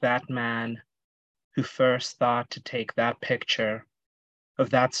is like that man who first thought to take that picture of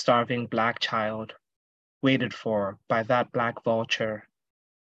that starving Black child waited for by that Black vulture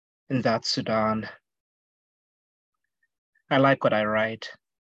in that Sudan. I like what I write.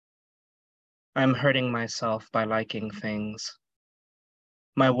 I'm hurting myself by liking things.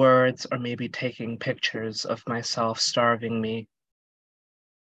 My words are maybe taking pictures of myself starving me.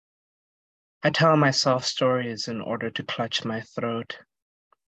 I tell myself stories in order to clutch my throat.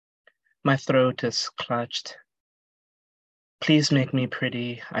 My throat is clutched. Please make me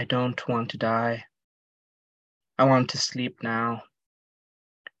pretty. I don't want to die. I want to sleep now.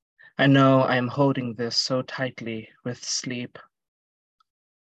 I know I am holding this so tightly with sleep.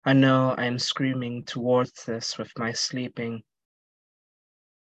 I know I am screaming towards this with my sleeping.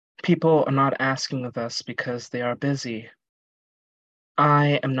 People are not asking of us because they are busy.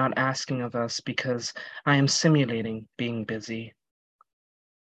 I am not asking of us because I am simulating being busy.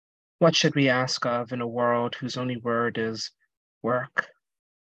 What should we ask of in a world whose only word is work?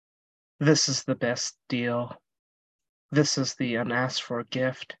 This is the best deal. This is the unasked for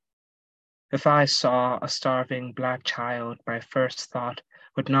gift. If I saw a starving Black child, my first thought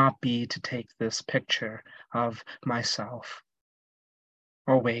would not be to take this picture of myself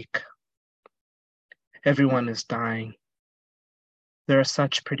or wake. Everyone is dying. There are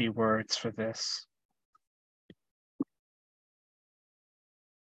such pretty words for this.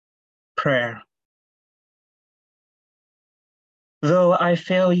 Prayer. Though I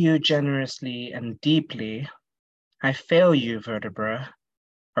fail you generously and deeply, I fail you, vertebra,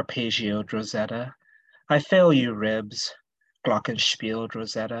 arpeggiated Rosetta. I fail you, ribs, glockenspieled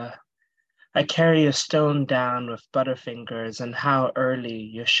Rosetta. I carry a stone down with butterfingers, and how early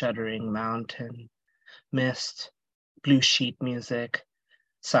your shuddering mountain. Mist, blue sheet music,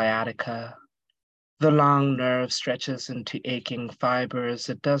 sciatica. The long nerve stretches into aching fibers.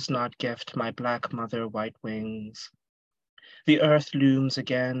 It does not gift my Black mother white wings. The earth looms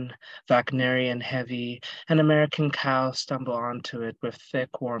again, Wagnerian heavy. An American cow stumble onto it with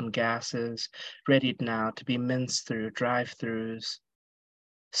thick, warm gases, readied now to be minced through drive-thrus.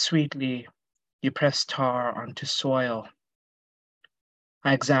 Sweetly, you press tar onto soil.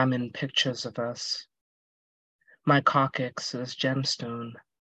 I examine pictures of us. My coccyx is gemstone.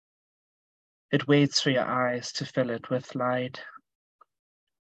 It waits for your eyes to fill it with light.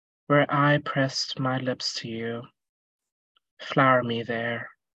 Where I pressed my lips to you, flower me there.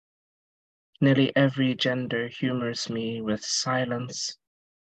 Nearly every gender humors me with silence.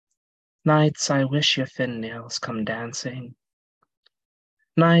 Nights I wish your thin nails come dancing.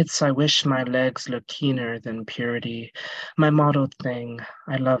 Nights I wish my legs look keener than purity. My mottled thing,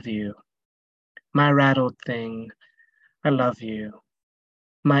 I love you. My rattled thing, I love you.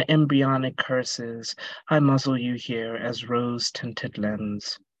 My embryonic curses, I muzzle you here as rose-tinted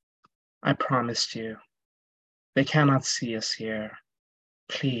lens. I promised you. They cannot see us here.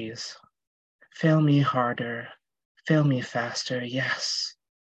 Please, fail me harder. Fail me faster, yes.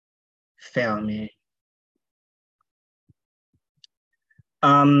 Fail me.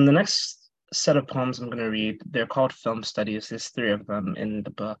 The next set of poems I'm going to read, they're called film studies. There's 3 of them in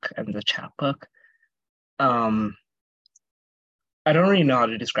the book and the chapbook. I don't really know how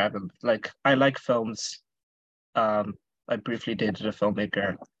to describe them. Like, I like films. I briefly dated a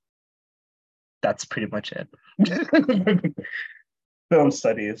filmmaker. That's pretty much it. Film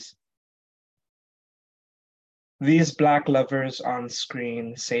studies. These Black lovers on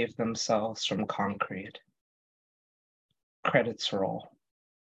screen save themselves from concrete. Credits roll.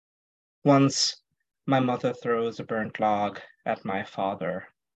 Once, my mother throws a burnt log at my father,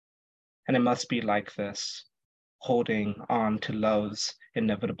 and it must be like this, holding on to love's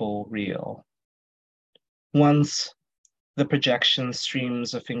inevitable reel. Once, the projection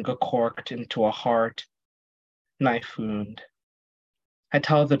streams a finger corked into a heart, knife wound. I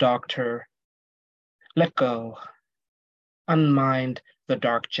tell the doctor, let go, unmind the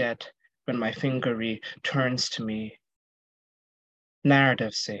dark jet when my finger returns to me.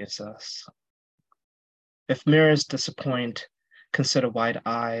 Narrative saves us. If mirrors disappoint, consider wide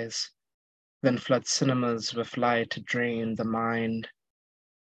eyes, then flood cinemas with light to drain the mind.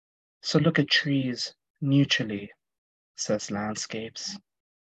 So look at trees mutually, says landscapes.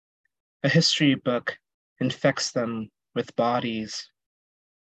 A history book infects them with bodies.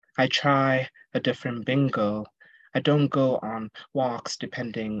 I try a different bingo. I don't go on walks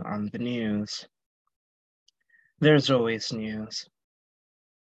depending on the news. There's always news.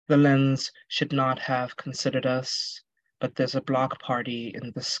 The lens should not have considered us, but there's a block party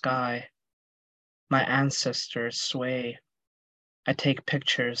in the sky. My ancestors sway. I take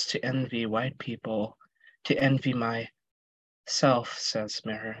pictures to envy white people, to envy my Self, says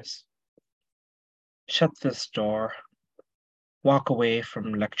mirrors. Shut this door. Walk away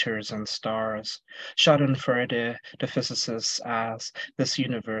from lectures and stars. Schadenfreude, the physicists, as this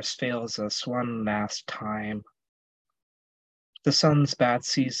universe fails us one last time. The sun's bad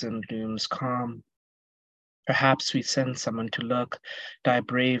season looms calm. Perhaps we send someone to look, die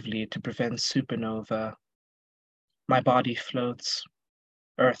bravely to prevent supernova. My body floats.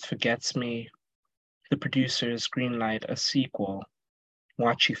 Earth forgets me. The producers greenlight a sequel.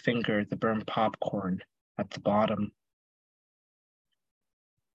 Watch you finger the burnt popcorn at the bottom.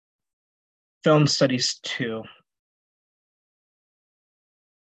 Film Studies 2.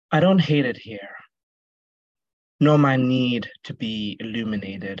 I don't hate it here, nor my need to be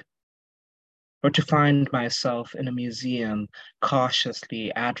illuminated, or to find myself in a museum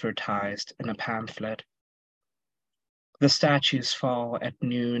cautiously advertised in a pamphlet. The statues fall at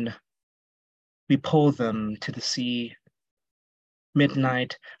noon. We pull them to the sea.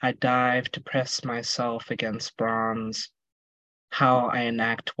 Midnight, I dive to press myself against bronze. How I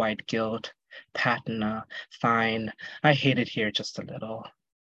enact white guilt, patina, fine. I hate it here just a little.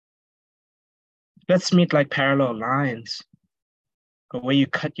 Let's meet like parallel lines, or where you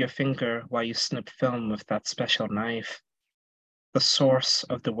cut your finger while you snip film with that special knife. The source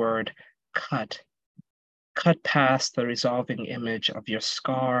of the word cut. Cut past the resolving image of your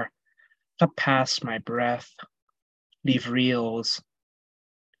scar. Cut past my breath. Leave reels.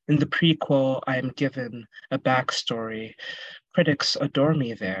 In the prequel, I am given a backstory. Critics adore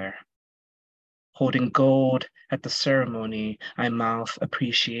me there. Holding gold at the ceremony, I mouth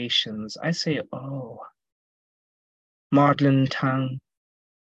appreciations. I say, oh. Maudlin tongue,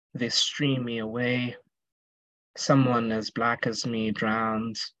 they stream me away. Someone as black as me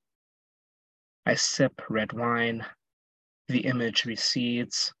drowns. I sip red wine. The image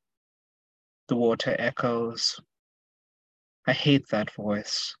recedes. The water echoes. I hate that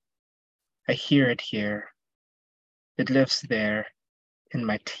voice. I hear it here. It lives there in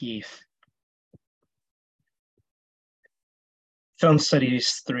my teeth. Film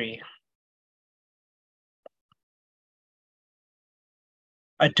Studies 3.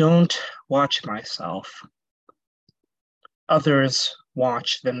 I don't watch myself. Others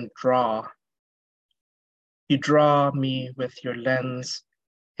watch them draw. You draw me with your lens.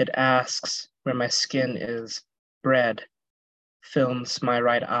 It asks where my skin is bred, films my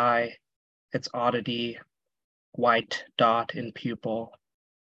right eye, its oddity, white dot in pupil.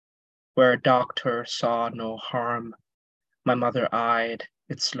 Where a doctor saw no harm, my mother eyed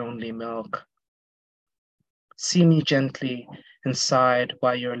its lonely milk. See me gently inside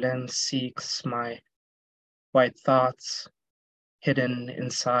while your lens seeks my white thoughts hidden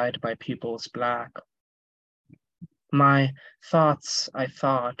inside my pupils black. My thoughts, I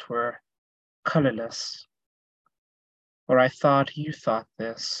thought, were colorless, or I thought you thought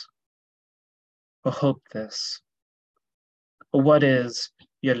this, or hoped this. Or what is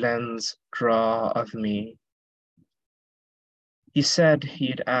your lens draw of me? You said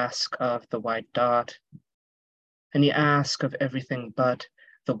you'd ask of the white dot, and you ask of everything but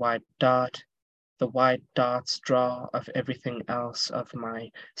the white dot. The white dots draw of everything else of my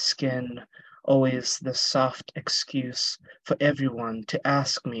skin, always the soft excuse for everyone to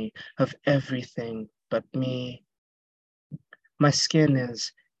ask me of everything but me. My skin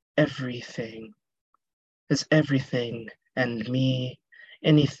is everything and me.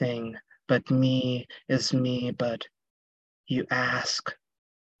 Anything but me is me, but you ask.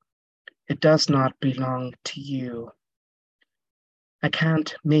 It does not belong to you. I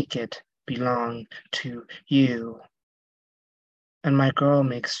can't make it belong to you. And my girl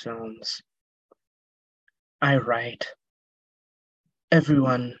makes films. I write.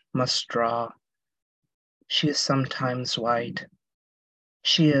 Everyone must draw. She is sometimes white.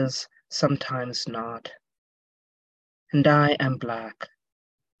 She is sometimes not. And I am black.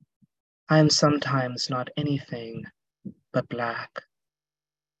 I am sometimes not anything but black.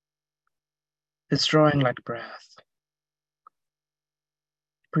 It's drawing like breath.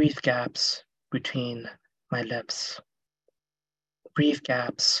 Brief gaps between my lips. Brief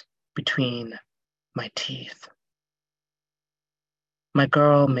gaps between my teeth. My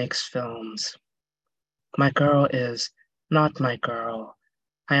girl makes films. My girl is not my girl.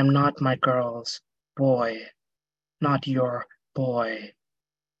 I am not my girl's boy, not your boy.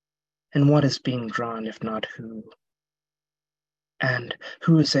 And what is being drawn if not who? And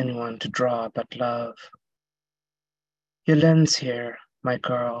who is anyone to draw but love? Your lens here, my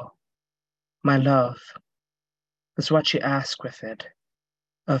girl, my love, is what you ask with it.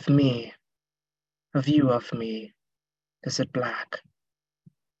 Of me, of you of me, is it black?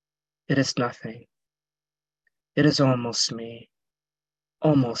 It is nothing. It is almost me,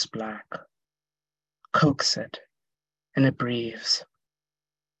 almost black. Coax it, and it breathes.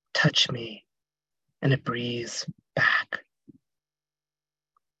 Touch me, and it breathes back.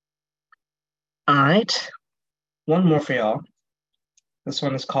 All right, one more for y'all. This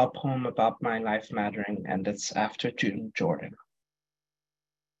one is called Poem About My Life Mattering, and it's after June Jordan.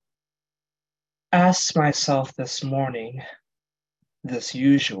 Asked myself this morning, this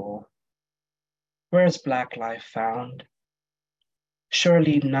usual, where is Black life found?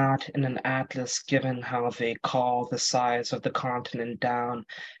 Surely not in an atlas, given how they call the size of the continent down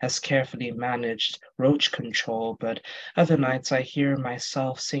as carefully managed roach control, but other nights I hear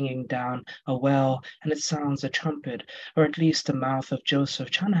myself singing down a well, and it sounds a trumpet, or at least the mouth of Joseph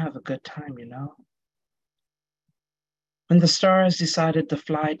trying to have a good time, you know? When the stars decided to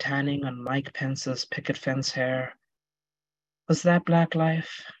fly tanning on Mike Pence's picket fence hair, was that Black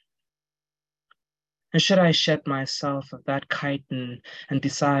life? And should I shed myself of that chitin and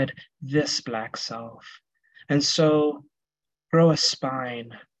decide this black self, and so grow a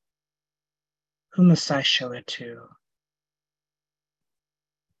spine? Who must I show it to?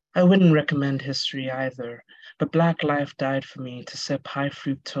 I wouldn't recommend history either, but Black life died for me to sip high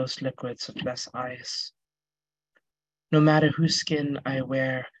fructose liquids with less ice. No matter whose skin I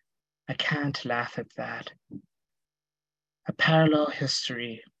wear, I can't laugh at that. A parallel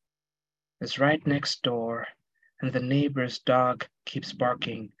history is right next door, and the neighbor's dog keeps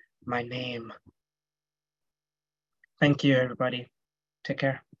barking my name. Thank you, everybody. Take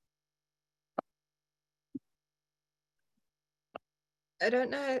care. I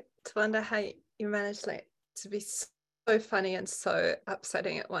don't know, Tawanda, how you managed to be so funny and so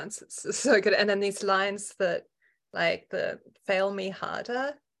upsetting at once. It's so good. And then these lines that the fail me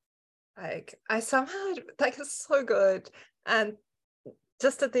harder, I somehow it's so good. And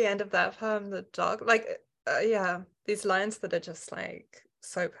just at the end of that poem, the dog, these lines that are just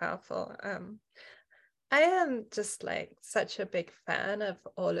so powerful. I am just such a big fan of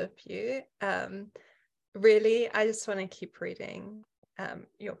all of you. Really, I just want to keep reading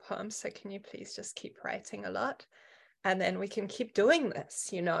your poems. So can you please just keep writing a lot, and then we can keep doing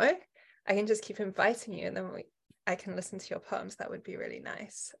this, I can just keep inviting you, and then I can listen to your poems. That would be really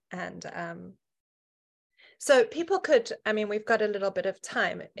nice. And so people could, we've got a little bit of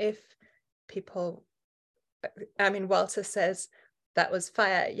time. If people, Walter says that was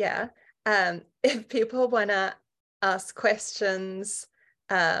fire. Yeah. If people want to ask questions,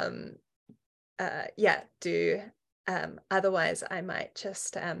 do. Otherwise, I might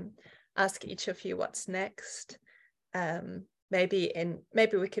just ask each of you what's next. Maybe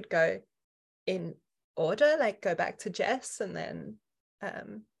we could go in order, go back to Jess, and then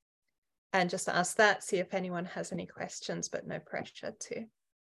and just ask that, see if anyone has any questions, but no pressure to.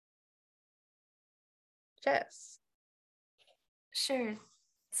 Jess. Sure.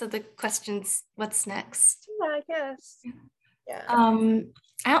 So the question's what's next? Yeah, I guess. Yeah.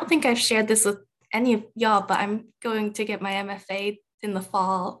 I don't think I've shared this with any of y'all, but I'm going to get my MFA in the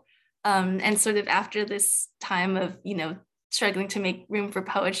fall. And sort of after this time of, struggling to make room for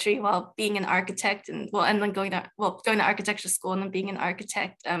poetry while being an architect and then going to architecture school and then being an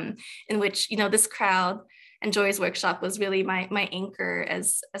architect, in which, this crowd and Joy's workshop was really my anchor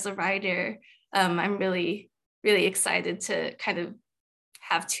as a writer. I'm really, really excited to kind of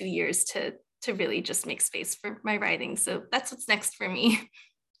have 2 years to really just make space for my writing. So that's what's next for me.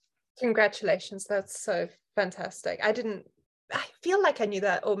 Congratulations. That's so fantastic. I feel like I knew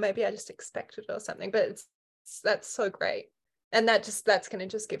that, or maybe I just expected it or something, but that's so great. And that's going to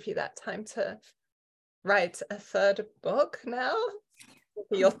just give you that time to write a third book now.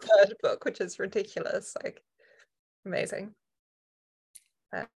 Your third book, which is ridiculous. Amazing.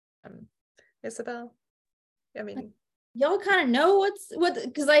 Isabel, y'all kind of know what,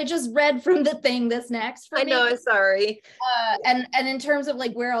 because I just read from the thing that's next for me. I know, sorry. And in terms of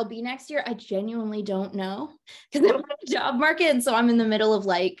where I'll be next year, I genuinely don't know, because I'm in the job market, and so I'm in the middle of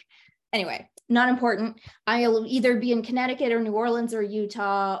anyway, not important. I'll either be in Connecticut or New Orleans or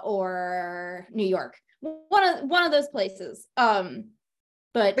Utah or New York, one of those places. But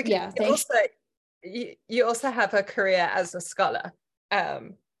because yeah, thanks. You also have a career as a scholar.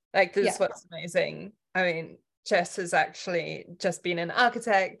 This is what's amazing. Jess has actually just been an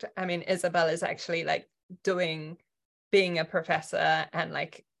architect. Isabel is actually being a professor and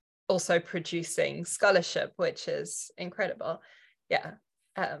also producing scholarship, which is incredible. Yeah.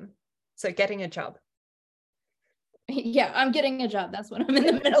 So getting a job. Yeah, I'm getting a job. That's what I'm in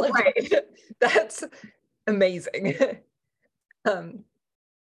the middle of. Right. That's amazing. I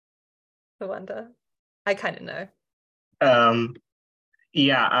wonder. I kind of know.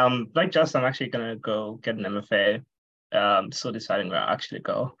 Yeah, like Jess, I'm actually gonna go get an MFA. Still deciding where I'll actually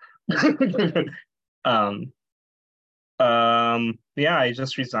go. um, yeah, I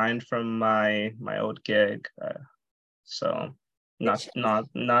just resigned from my old gig, so not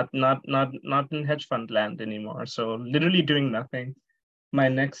in hedge fund land anymore. So literally doing nothing. My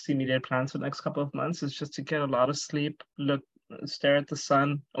next immediate plans for the next couple of months is just to get a lot of sleep, stare at the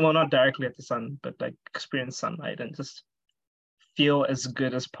sun. Well, not directly at the sun, but like experience sunlight and just feel as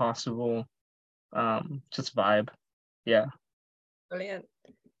good as possible. Just vibe. Yeah. Brilliant.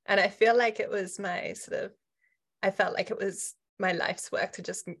 And I feel like it was I felt like it was my life's work to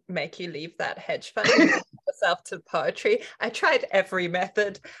just make you leave that hedge fund and yourself to poetry. I tried every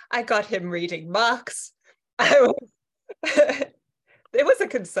method. I got him reading Marx. There was a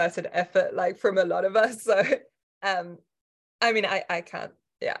concerted effort, like from a lot of us. So, I mean, I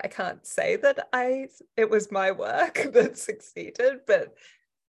can't say that it was my work that succeeded, but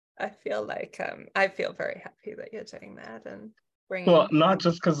I feel like I feel very happy that you're doing that and bringing. Well, not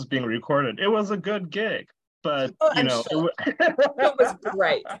just because it's being recorded. It was a good gig, but I'm sure. It was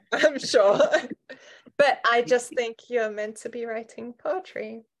great. I'm sure. But I just think you're meant to be writing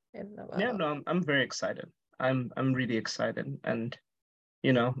poetry in the world. Yeah, no, I'm very excited. I'm really excited, and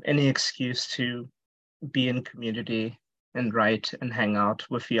any excuse to be in community and write and hang out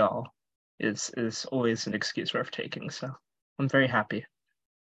with y'all is always an excuse worth taking. So I'm very happy.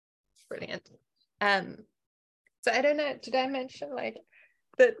 Brilliant. So I don't know, did I mention like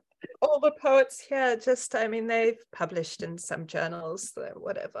that all the poets here I mean, they've published in some journals,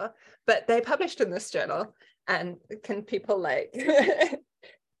 whatever, but they published in this journal, and can people like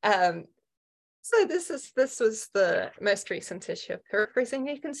so this was the most recent issue of Paraphrasing.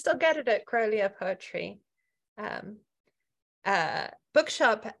 You can still get it at Grolier Poetry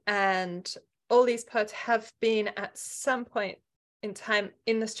bookshop, and all these poets have been at some point in time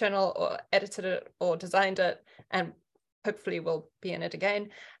in this journal, or edited it or designed it, and hopefully will be in it again.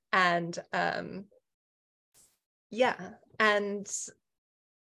 And yeah, and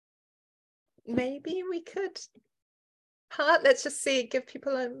maybe we could let's just give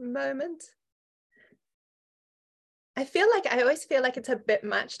people a moment. I always feel like it's a bit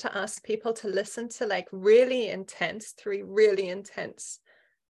much to ask people to listen to like three really intense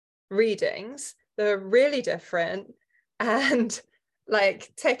readings. They're really different and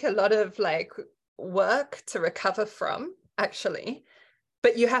like take a lot of like work to recover from, actually,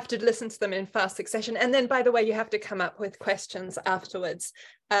 but you have to listen to them in fast succession. And then, by the way, you have to come up with questions afterwards.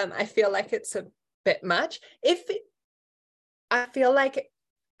 I feel like it's a bit much. I feel like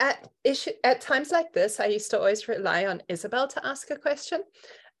at times like this, I used to always rely on Isabel to ask a question.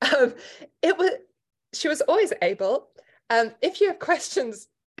 She was always able. If you have questions,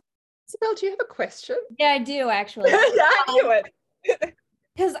 Isabel, do you have a question? Yeah, I do actually. Yeah, I knew it.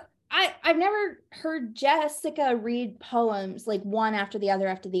 Because I've never heard Jessica read poems like one after the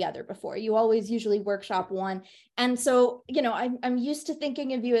other before. You always usually workshop one. And so, I'm used to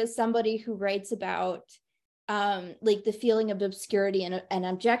thinking of you as somebody who writes about like the feeling of obscurity and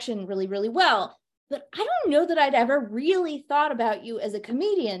objection really, really well. But I don't know that I'd ever really thought about you as a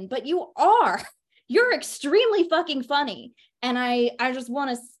comedian, but you are. You're extremely fucking funny. And I just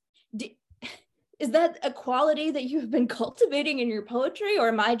want to... Is that a quality that you've been cultivating in your poetry, or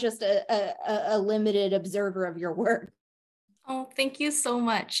am I just a limited observer of your work? Oh, thank you so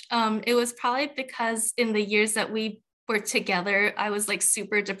much. It was probably because in the years that we were together, I was like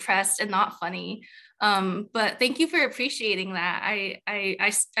super depressed and not funny. But thank you for appreciating that.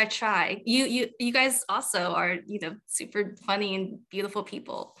 I try. You guys also are, super funny and beautiful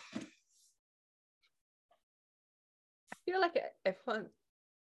people. I feel like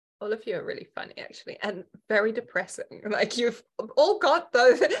all of you are really funny, actually, and very depressing. Like, you've all got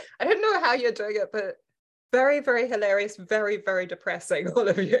those. I don't know how you're doing it, but very, very hilarious, very, very depressing, all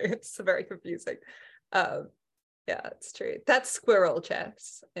of you. It's very confusing. Yeah, it's true. That squirrel,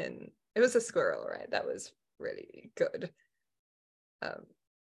 Jess, it was a squirrel, right? That was really good.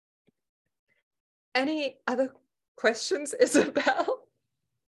 Any other questions, Isabel?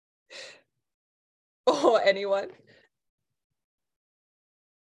 Or anyone?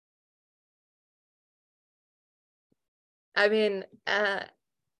 I mean, Alex,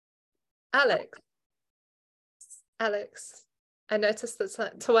 I noticed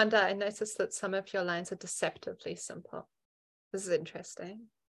that, Tawanda, I noticed that some of your lines are deceptively simple. This is interesting.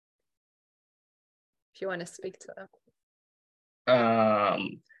 If you want to speak to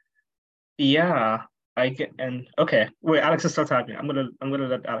them. Yeah, I get, and okay, wait, Alex is still typing. I'm gonna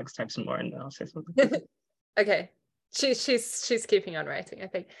let Alex type some more and then I'll say something. Okay, she's keeping on writing, I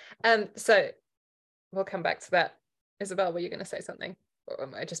think. So we'll come back to that. Isabel, were you going to say something? or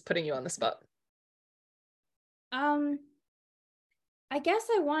am I just putting you on the spot? I guess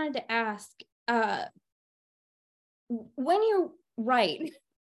I wanted to ask, when you write,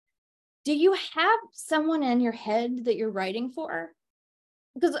 do you have someone in your head that you're writing for?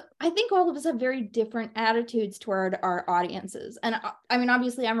 Because I think all of us have very different attitudes toward our audiences. And I mean,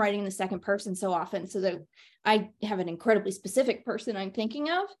 obviously I'm writing in the second person so often, so that I have an incredibly specific person I'm thinking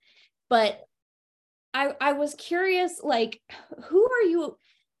of. But I was curious, like, who are you?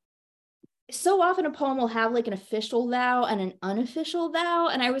 So often a poem will have like an official thou and an unofficial thou.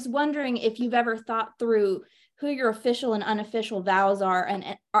 And I was wondering if you've ever thought through who your official and unofficial vows are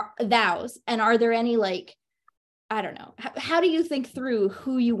and thous, and are there any, like, I don't know, how do you think through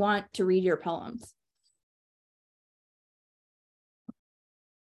who you want to read your poems?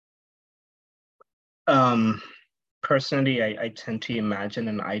 Personally, I tend to imagine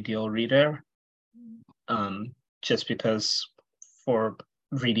an ideal reader, just because for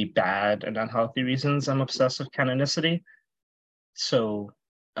really bad and unhealthy reasons, I'm obsessed with canonicity. So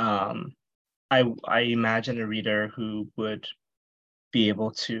I imagine a reader who would be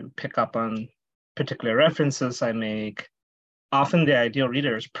able to pick up on particular references I make. Often the ideal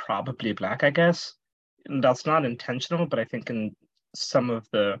reader is probably Black, I guess. And that's not intentional, but I think in some of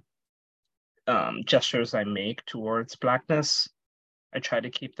the gestures I make towards Blackness, I try to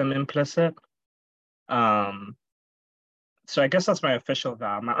keep them implicit. So I guess that's my official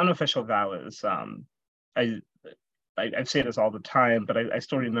vow. My unofficial vow is, I say this all the time, but I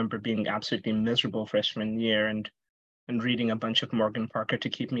still remember being absolutely miserable freshman year and reading a bunch of Morgan Parker to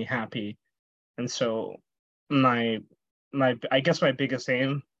keep me happy. And so my I guess my biggest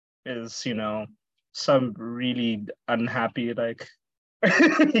aim is, you know, some really unhappy, like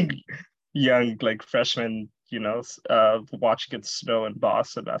young, like freshman, you know, watching it snow in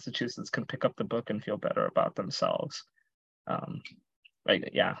Boston, Massachusetts, can pick up the book and feel better about themselves.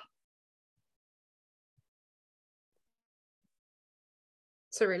 Yeah.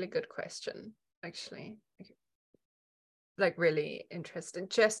 It's a really good question, actually. Like, really interesting.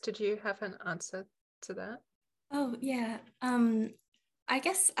 Jess, did you have an answer to that? Oh yeah. I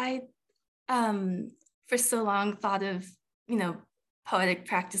guess I for so long thought of, you know, poetic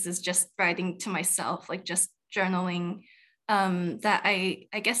practices just writing to myself, like just journaling, that I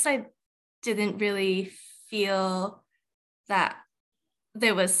guess I didn't really feel that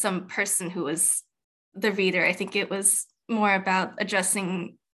there was some person who was the reader. I think it was more about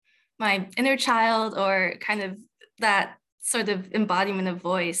addressing my inner child, or kind of that sort of embodiment of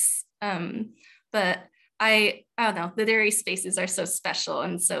voice. But I don't know, literary spaces are so special.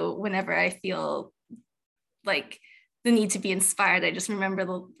 And so whenever I feel like the need to be inspired, I just remember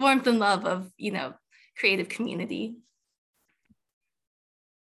the warmth and love of, you know, creative community.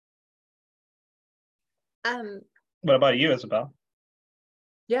 What about you, Isabel?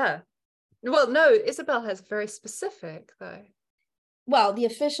 Yeah. Well, no, Isabel has very specific, though. Well, the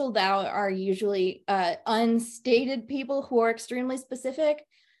official thou are usually unstated people who are extremely specific.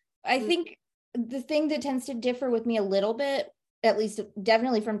 I think the thing that tends to differ with me a little bit, at least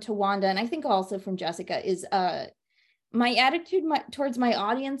definitely from Tawanda, and I think also from Jessica, is my attitude towards my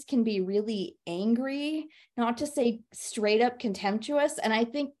audience can be really angry, not to say straight up contemptuous. And I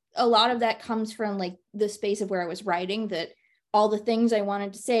think a lot of that comes from like the space of where I was writing, that all the things I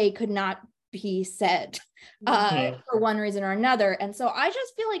wanted to say could not be said for one reason or another. And so I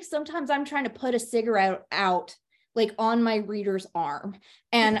just feel like sometimes I'm trying to put a cigarette out like on my reader's arm,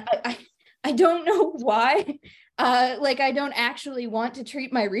 and I don't know why. Like, I don't actually want to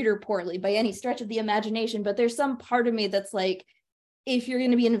treat my reader poorly by any stretch of the imagination, but there's some part of me that's like, if you're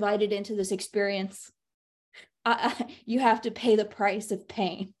going to be invited into this experience, you have to pay the price of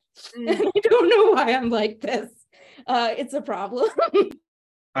pain. And I don't know why I'm like this. It's a problem.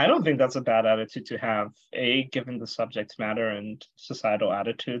 I don't think that's a bad attitude to have, given the subject matter and societal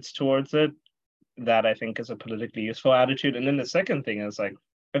attitudes towards it. That I think is a politically useful attitude. And then the second thing is, like,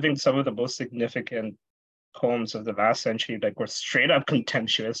 I think some of the most significant poems of the last century, like, were straight up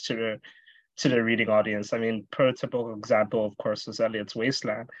contemptuous to the reading audience. I mean, prototypical example, of course, is Eliot's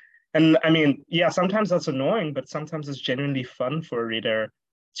Wasteland. And I mean, yeah, sometimes that's annoying, but sometimes it's genuinely fun for a reader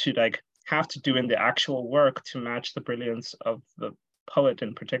to like have to do in the actual work to match the brilliance of the poet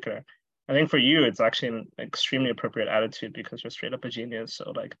in particular. I think for you, it's actually an extremely appropriate attitude because you're straight up a genius.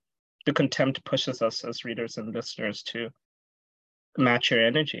 So like, the contempt pushes us as readers and listeners to match your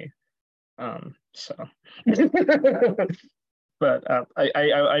energy. So, but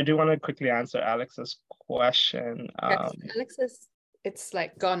I do want to quickly answer Alex's question. Alex's, it's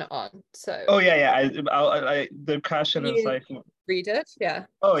like gone on. So. Oh yeah. The question is like, read it. Yeah.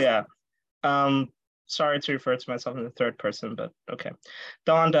 Oh yeah. Sorry to refer to myself in the third person, but okay.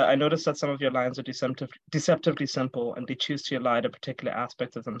 Tawanda, I noticed that some of your lines are deceptively simple, and they choose to elide a particular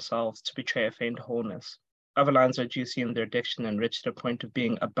aspect of themselves to betray a feigned wholeness. Other lines are juicy in their diction and rich to the point of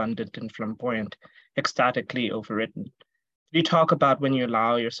being abundant and flamboyant, ecstatically overwritten. Did you talk about when you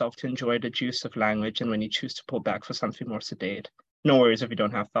allow yourself to enjoy the juice of language and when you choose to pull back for something more sedate? No worries if you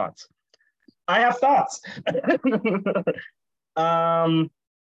don't have thoughts. I have thoughts.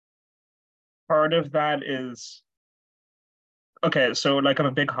 Part of that is, okay, so like I'm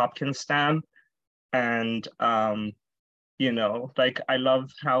a big Hopkins stan, and you know, like I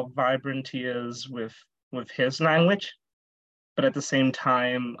love how vibrant he is with his language, but at the same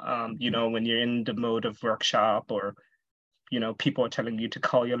time, you know, when you're in the mode of workshop, or you know, people are telling you to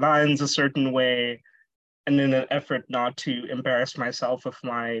call your lines a certain way, and in an effort not to embarrass myself with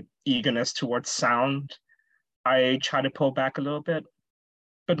my eagerness towards sound, I try to pull back a little bit.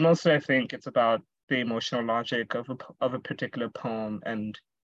 But mostly I think it's about the emotional logic of a particular poem. And,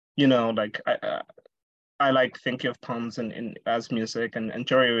 you know, like I like thinking of poems in as music, and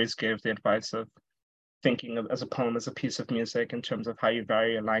Jory always gave the advice of thinking of as a poem as a piece of music in terms of how you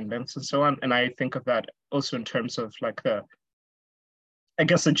vary your line lengths and so on. And I think of that also in terms of like I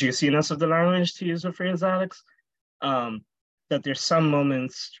guess the juiciness of the language, to use a phrase, Alex. That there's some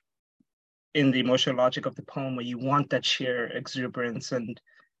moments in the emotional logic of the poem where you want that sheer exuberance and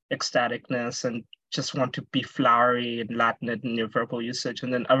ecstaticness and just want to be flowery and Latin in your verbal usage.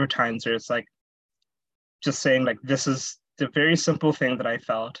 And then other times where it's like just saying like, this is the very simple thing that I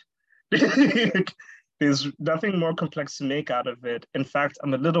felt. There's nothing more complex to make out of it. In fact,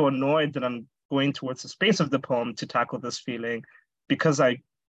 I'm a little annoyed that I'm going towards the space of the poem to tackle this feeling because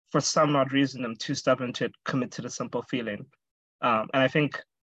for some odd reason, I'm too stubborn to commit to the simple feeling. And I think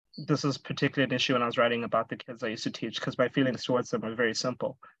this is particularly an issue when I was writing about the kids I used to teach, because my feelings towards them are very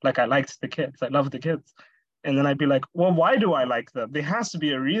simple. Like I liked the kids, I loved the kids. And then I'd be like, well, why do I like them? There has to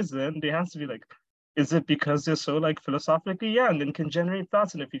be a reason. There has to be like, is it because they're so like philosophically young and can generate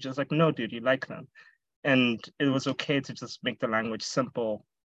thoughts? And if you're just like, no, dude, you like them. And it was okay to just make the language simple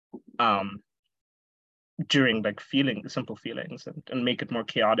during like simple feelings and make it more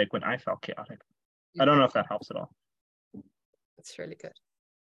chaotic when I felt chaotic. I don't know if that helps at all. That's really good.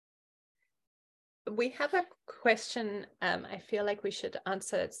 We have a question I feel like we should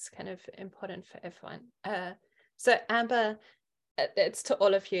answer. It's kind of important for everyone. So Amber, it's to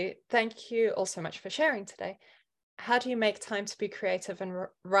all of you. Thank you all so much for sharing today. How do you make time to be creative and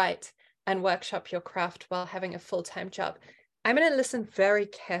write and workshop your craft while having a full-time job? I'm going to listen very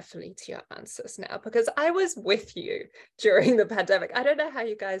carefully to your answers now, because I was with you during the pandemic. I don't know how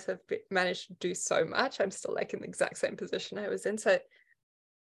you guys have managed to do so much. I'm still like in the exact same position I was in. So,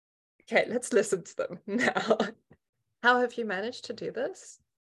 okay, let's listen to them now. How have you managed to do this?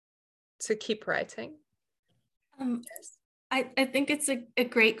 To keep writing? I think it's a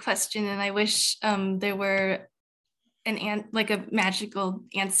great question, and I wish there were like a magical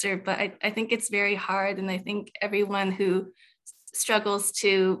answer, but I think it's very hard. And I think everyone who struggles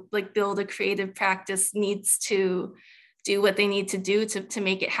to like build a creative practice needs to do what they need to do to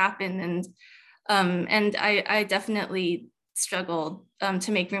make it happen. And I definitely struggled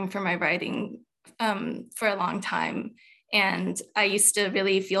to make room for my writing for a long time. And I used to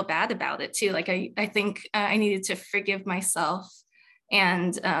really feel bad about it too. Like I think I needed to forgive myself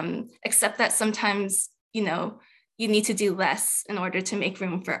and accept that sometimes, you know, you need to do less in order to make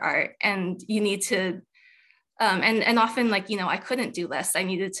room for art. And you need to, and often like, you know, I couldn't do less. I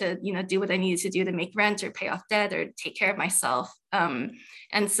needed to, you know, do what I needed to do to make rent or pay off debt or take care of myself. And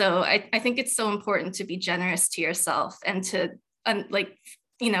so I think it's so important to be generous to yourself and to like,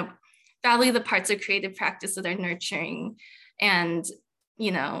 you know, value the parts of creative practice that are nurturing. And,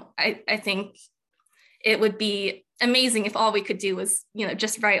 you know, I think it would be amazing if all we could do was, you know,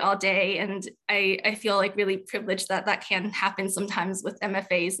 just write all day. And I feel like really privileged that can happen sometimes with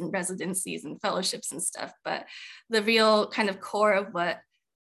MFAs and residencies and fellowships and stuff. But the real kind of core of what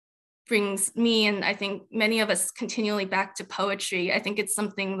brings me, and I think many of us, continually back to poetry, I think it's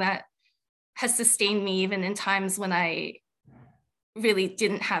something that has sustained me even in times when I really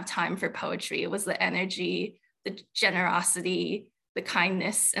didn't have time for poetry. It was the energy, the generosity, the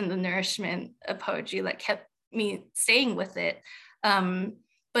kindness, and the nourishment of poetry that kept me staying with it.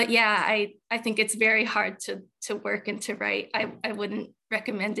 But yeah, I think it's very hard to work and to write. I wouldn't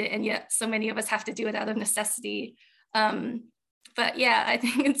recommend it, and yet so many of us have to do it out of necessity. But yeah, I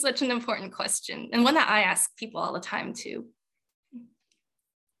think it's such an important question, and one that I ask people all the time too.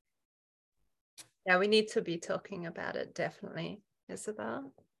 Yeah, we need to be talking about it, definitely.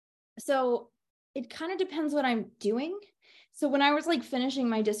 Isabel? So it kind of depends what I'm doing. So when I was like finishing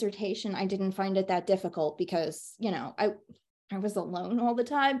my dissertation, I didn't find it that difficult because, you know, I was alone all the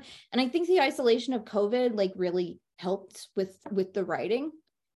time. And I think the isolation of COVID like really helped with the writing,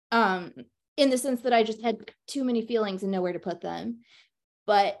 in the sense that I just had too many feelings and nowhere to put them.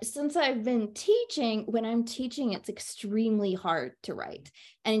 But since I've been teaching, when I'm teaching, it's extremely hard to write.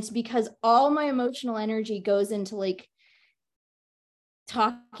 And it's because all my emotional energy goes into like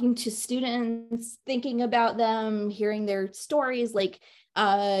talking to students, thinking about them, hearing their stories, like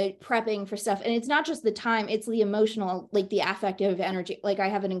prepping for stuff. And it's not just the time, it's the emotional, like the affective energy. Like I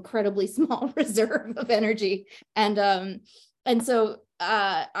have an incredibly small reserve of energy. And so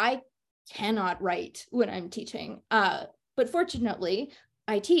I cannot write when I'm teaching. But fortunately,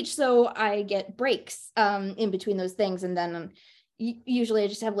 I teach, so I get breaks in between those things. And then usually I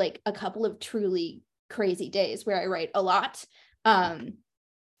just have like a couple of truly crazy days where I write a lot. And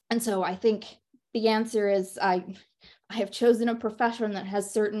so I think the answer is I have chosen a profession that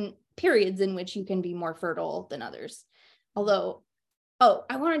has certain periods in which you can be more fertile than others. Although,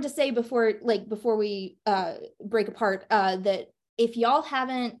 I wanted to say before we break apart, that if y'all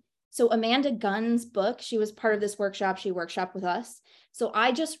haven't, so Amanda Gunn's book, she was part of this workshop, she workshopped with us. So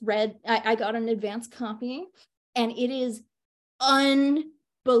I just read, I got an advanced copy, and it is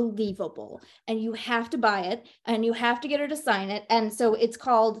unbelievable. And you have to buy it, and you have to get her to sign it. And so it's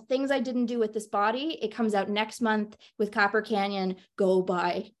called Things I Didn't Do with This Body. It comes out next month with Copper Canyon. Go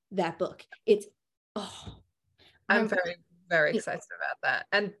buy that book. It's, I'm very, very excited about that.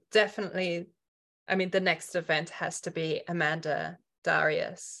 And definitely, I mean, the next event has to be Amanda,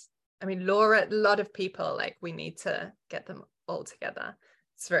 Darius. I mean, Laura, a lot of people, like, we need to get them all together.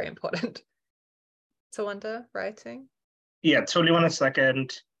 It's very important. Tawanda, writing? Yeah, totally want to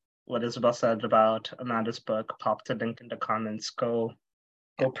second what Isabel said about Amanda's book. Pop the link in the comments. Go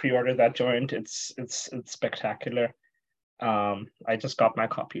pre-order that joint. It's spectacular. I just got my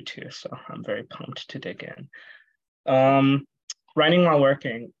copy too, so I'm very pumped to dig in. Writing while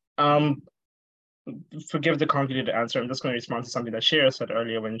working. Forgive the convoluted answer. I'm just going to respond to something that Shira said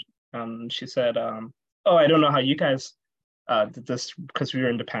earlier when she said, "Oh, I don't know how you guys did this because we were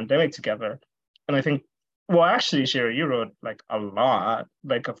in the pandemic together." And I think, well, actually, Shira, you wrote like a lot,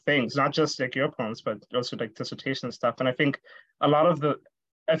 like of things, not just like your poems, but also like dissertation stuff. And I think I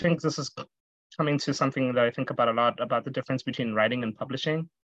think this is coming to something that I think about a lot, about the difference between writing and publishing.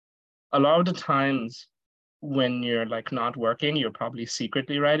 A lot of the times when you're like not working, you're probably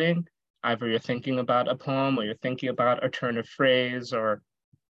secretly writing. Either you're thinking about a poem, or you're thinking about a turn of phrase, or,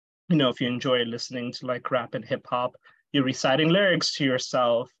 you know, if you enjoy listening to like rap and hip hop, you're reciting lyrics to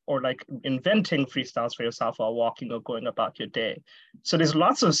yourself, or like inventing freestyles for yourself while walking or going about your day. So there's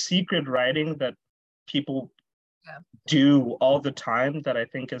lots of secret writing that people do all the time that I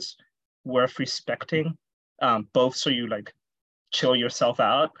think is worth respecting, both so you like chill yourself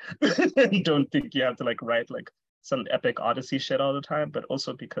out and don't think you have to like write like some epic Odyssey shit all the time, but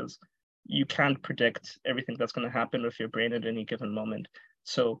also because you can't predict everything that's going to happen with your brain at any given moment.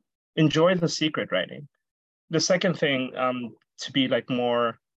 So enjoy the secret writing. The second thing, to be like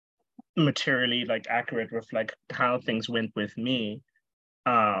more materially like accurate with like how things went with me,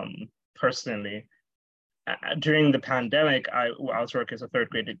 personally, during the pandemic, I was working as a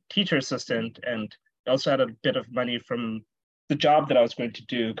third grade teacher assistant, and I also had a bit of money from the job that I was going to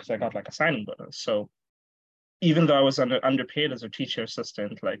do because I got like a signing bonus. So even though I was underpaid as a teacher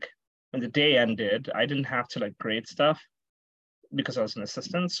assistant, like when the day ended, I didn't have to like grade stuff because I was an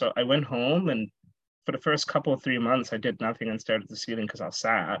assistant. So I went home, and for the first couple of 3 months, I did nothing and stared at the ceiling because I was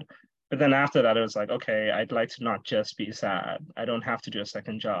sad. But then after that, it was like, okay, I'd like to not just be sad. I don't have to do a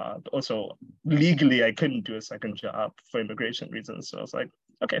second job. Also, legally, I couldn't do a second job for immigration reasons. So I was like,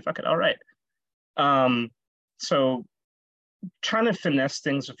 okay, fuck it, all right. So trying to finesse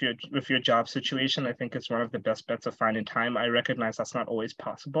things with your job situation, I think is one of the best bets of finding time. I recognize that's not always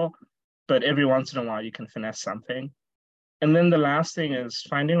possible, but every once in a while you can finesse something. And then the last thing is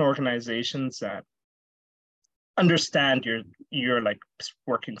finding organizations that understand your like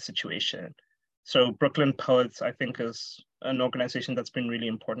working situation. So Brooklyn Poets, I think, is an organization that's been really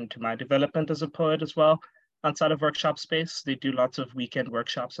important to my development as a poet as well. Outside of workshop space, they do lots of weekend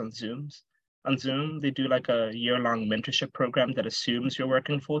workshops on Zoom. They do like a year-long mentorship program that assumes you're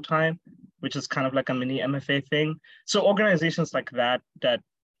working full-time, which is kind of like a mini MFA thing. So organizations like that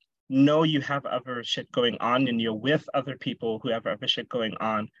know you have other shit going on, and you're with other people who have other shit going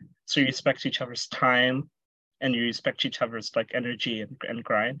on. So you respect each other's time, and you respect each other's like energy and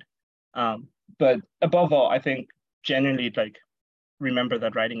grind. But above all, I think generally like remember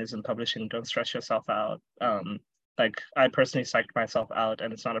that writing isn't publishing. Don't stress yourself out. like I personally psyched myself out,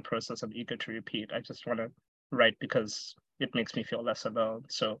 and it's not a process I'm eager to repeat. I just want to write because it makes me feel less alone.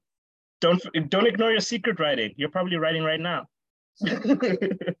 So don't ignore your secret writing. You're probably writing right now.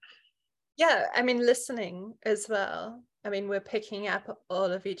 Yeah, I mean, listening as well. I mean, we're picking up all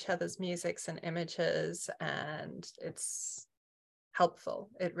of each other's musics and images, and it's helpful.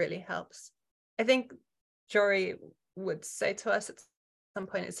 It really helps. I think Jory would say to us at some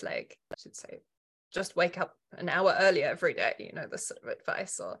point, it's like, I should say, just wake up an hour earlier every day, you know, this sort of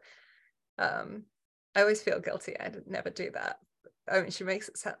advice. Or I always feel guilty. I never do that. I mean, she makes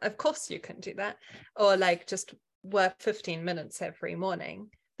it sound, of course you can do that. Or like just work 15 minutes every morning.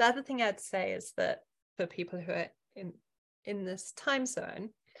 The other thing I'd say is that for people who are in this time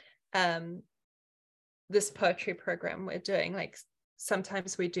zone, this poetry program we're doing, like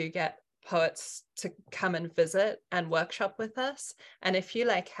sometimes we do get poets to come and visit and workshop with us. And if you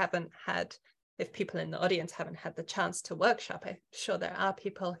like if people in the audience haven't had the chance to workshop, I'm sure there are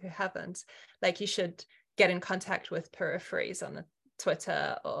people who haven't, like you should get in contact with Peripheries on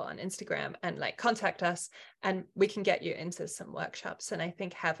Twitter or on Instagram and like contact us, and we can get you into some workshops. And I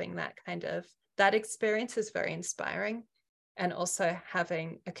think having that experience is very inspiring, and also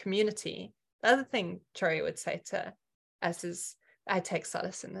having a community. The other thing Jory would say to us is, I take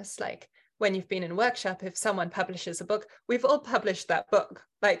solace in this, like when you've been in workshop, if someone publishes a book, we've all published that book.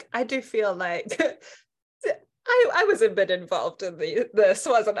 Like I do feel like I was a bit involved in this,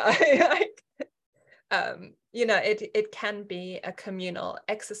 wasn't I? Like, you know, it can be a communal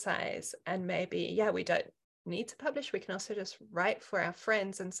exercise, and maybe, yeah, we don't need to publish. We can also just write for our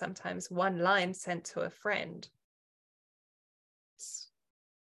friends, and sometimes one line sent to a friend.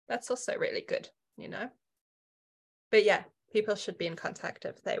 That's also really good, you know. But yeah, people should be in contact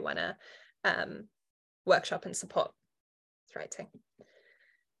if they want to workshop and support writing.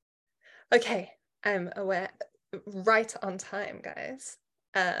 Okay, I'm aware, right on time, guys.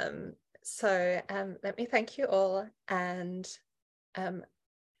 So let me thank you all, and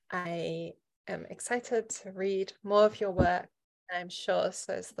I am excited to read more of your work, and I'm sure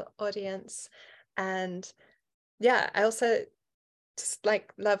so is the audience. And yeah, I also just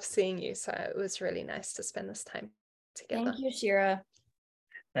like love seeing you, so it was really nice to spend this time together. Thank you, Shira.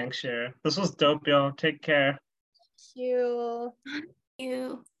 Thanks, Shira. This was dope, y'all. Take care. Thank you. Thank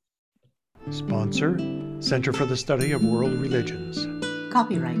you. Sponsor, Center for the Study of World Religions.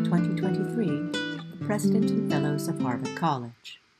 Copyright 2023, the President and Fellows of Harvard College.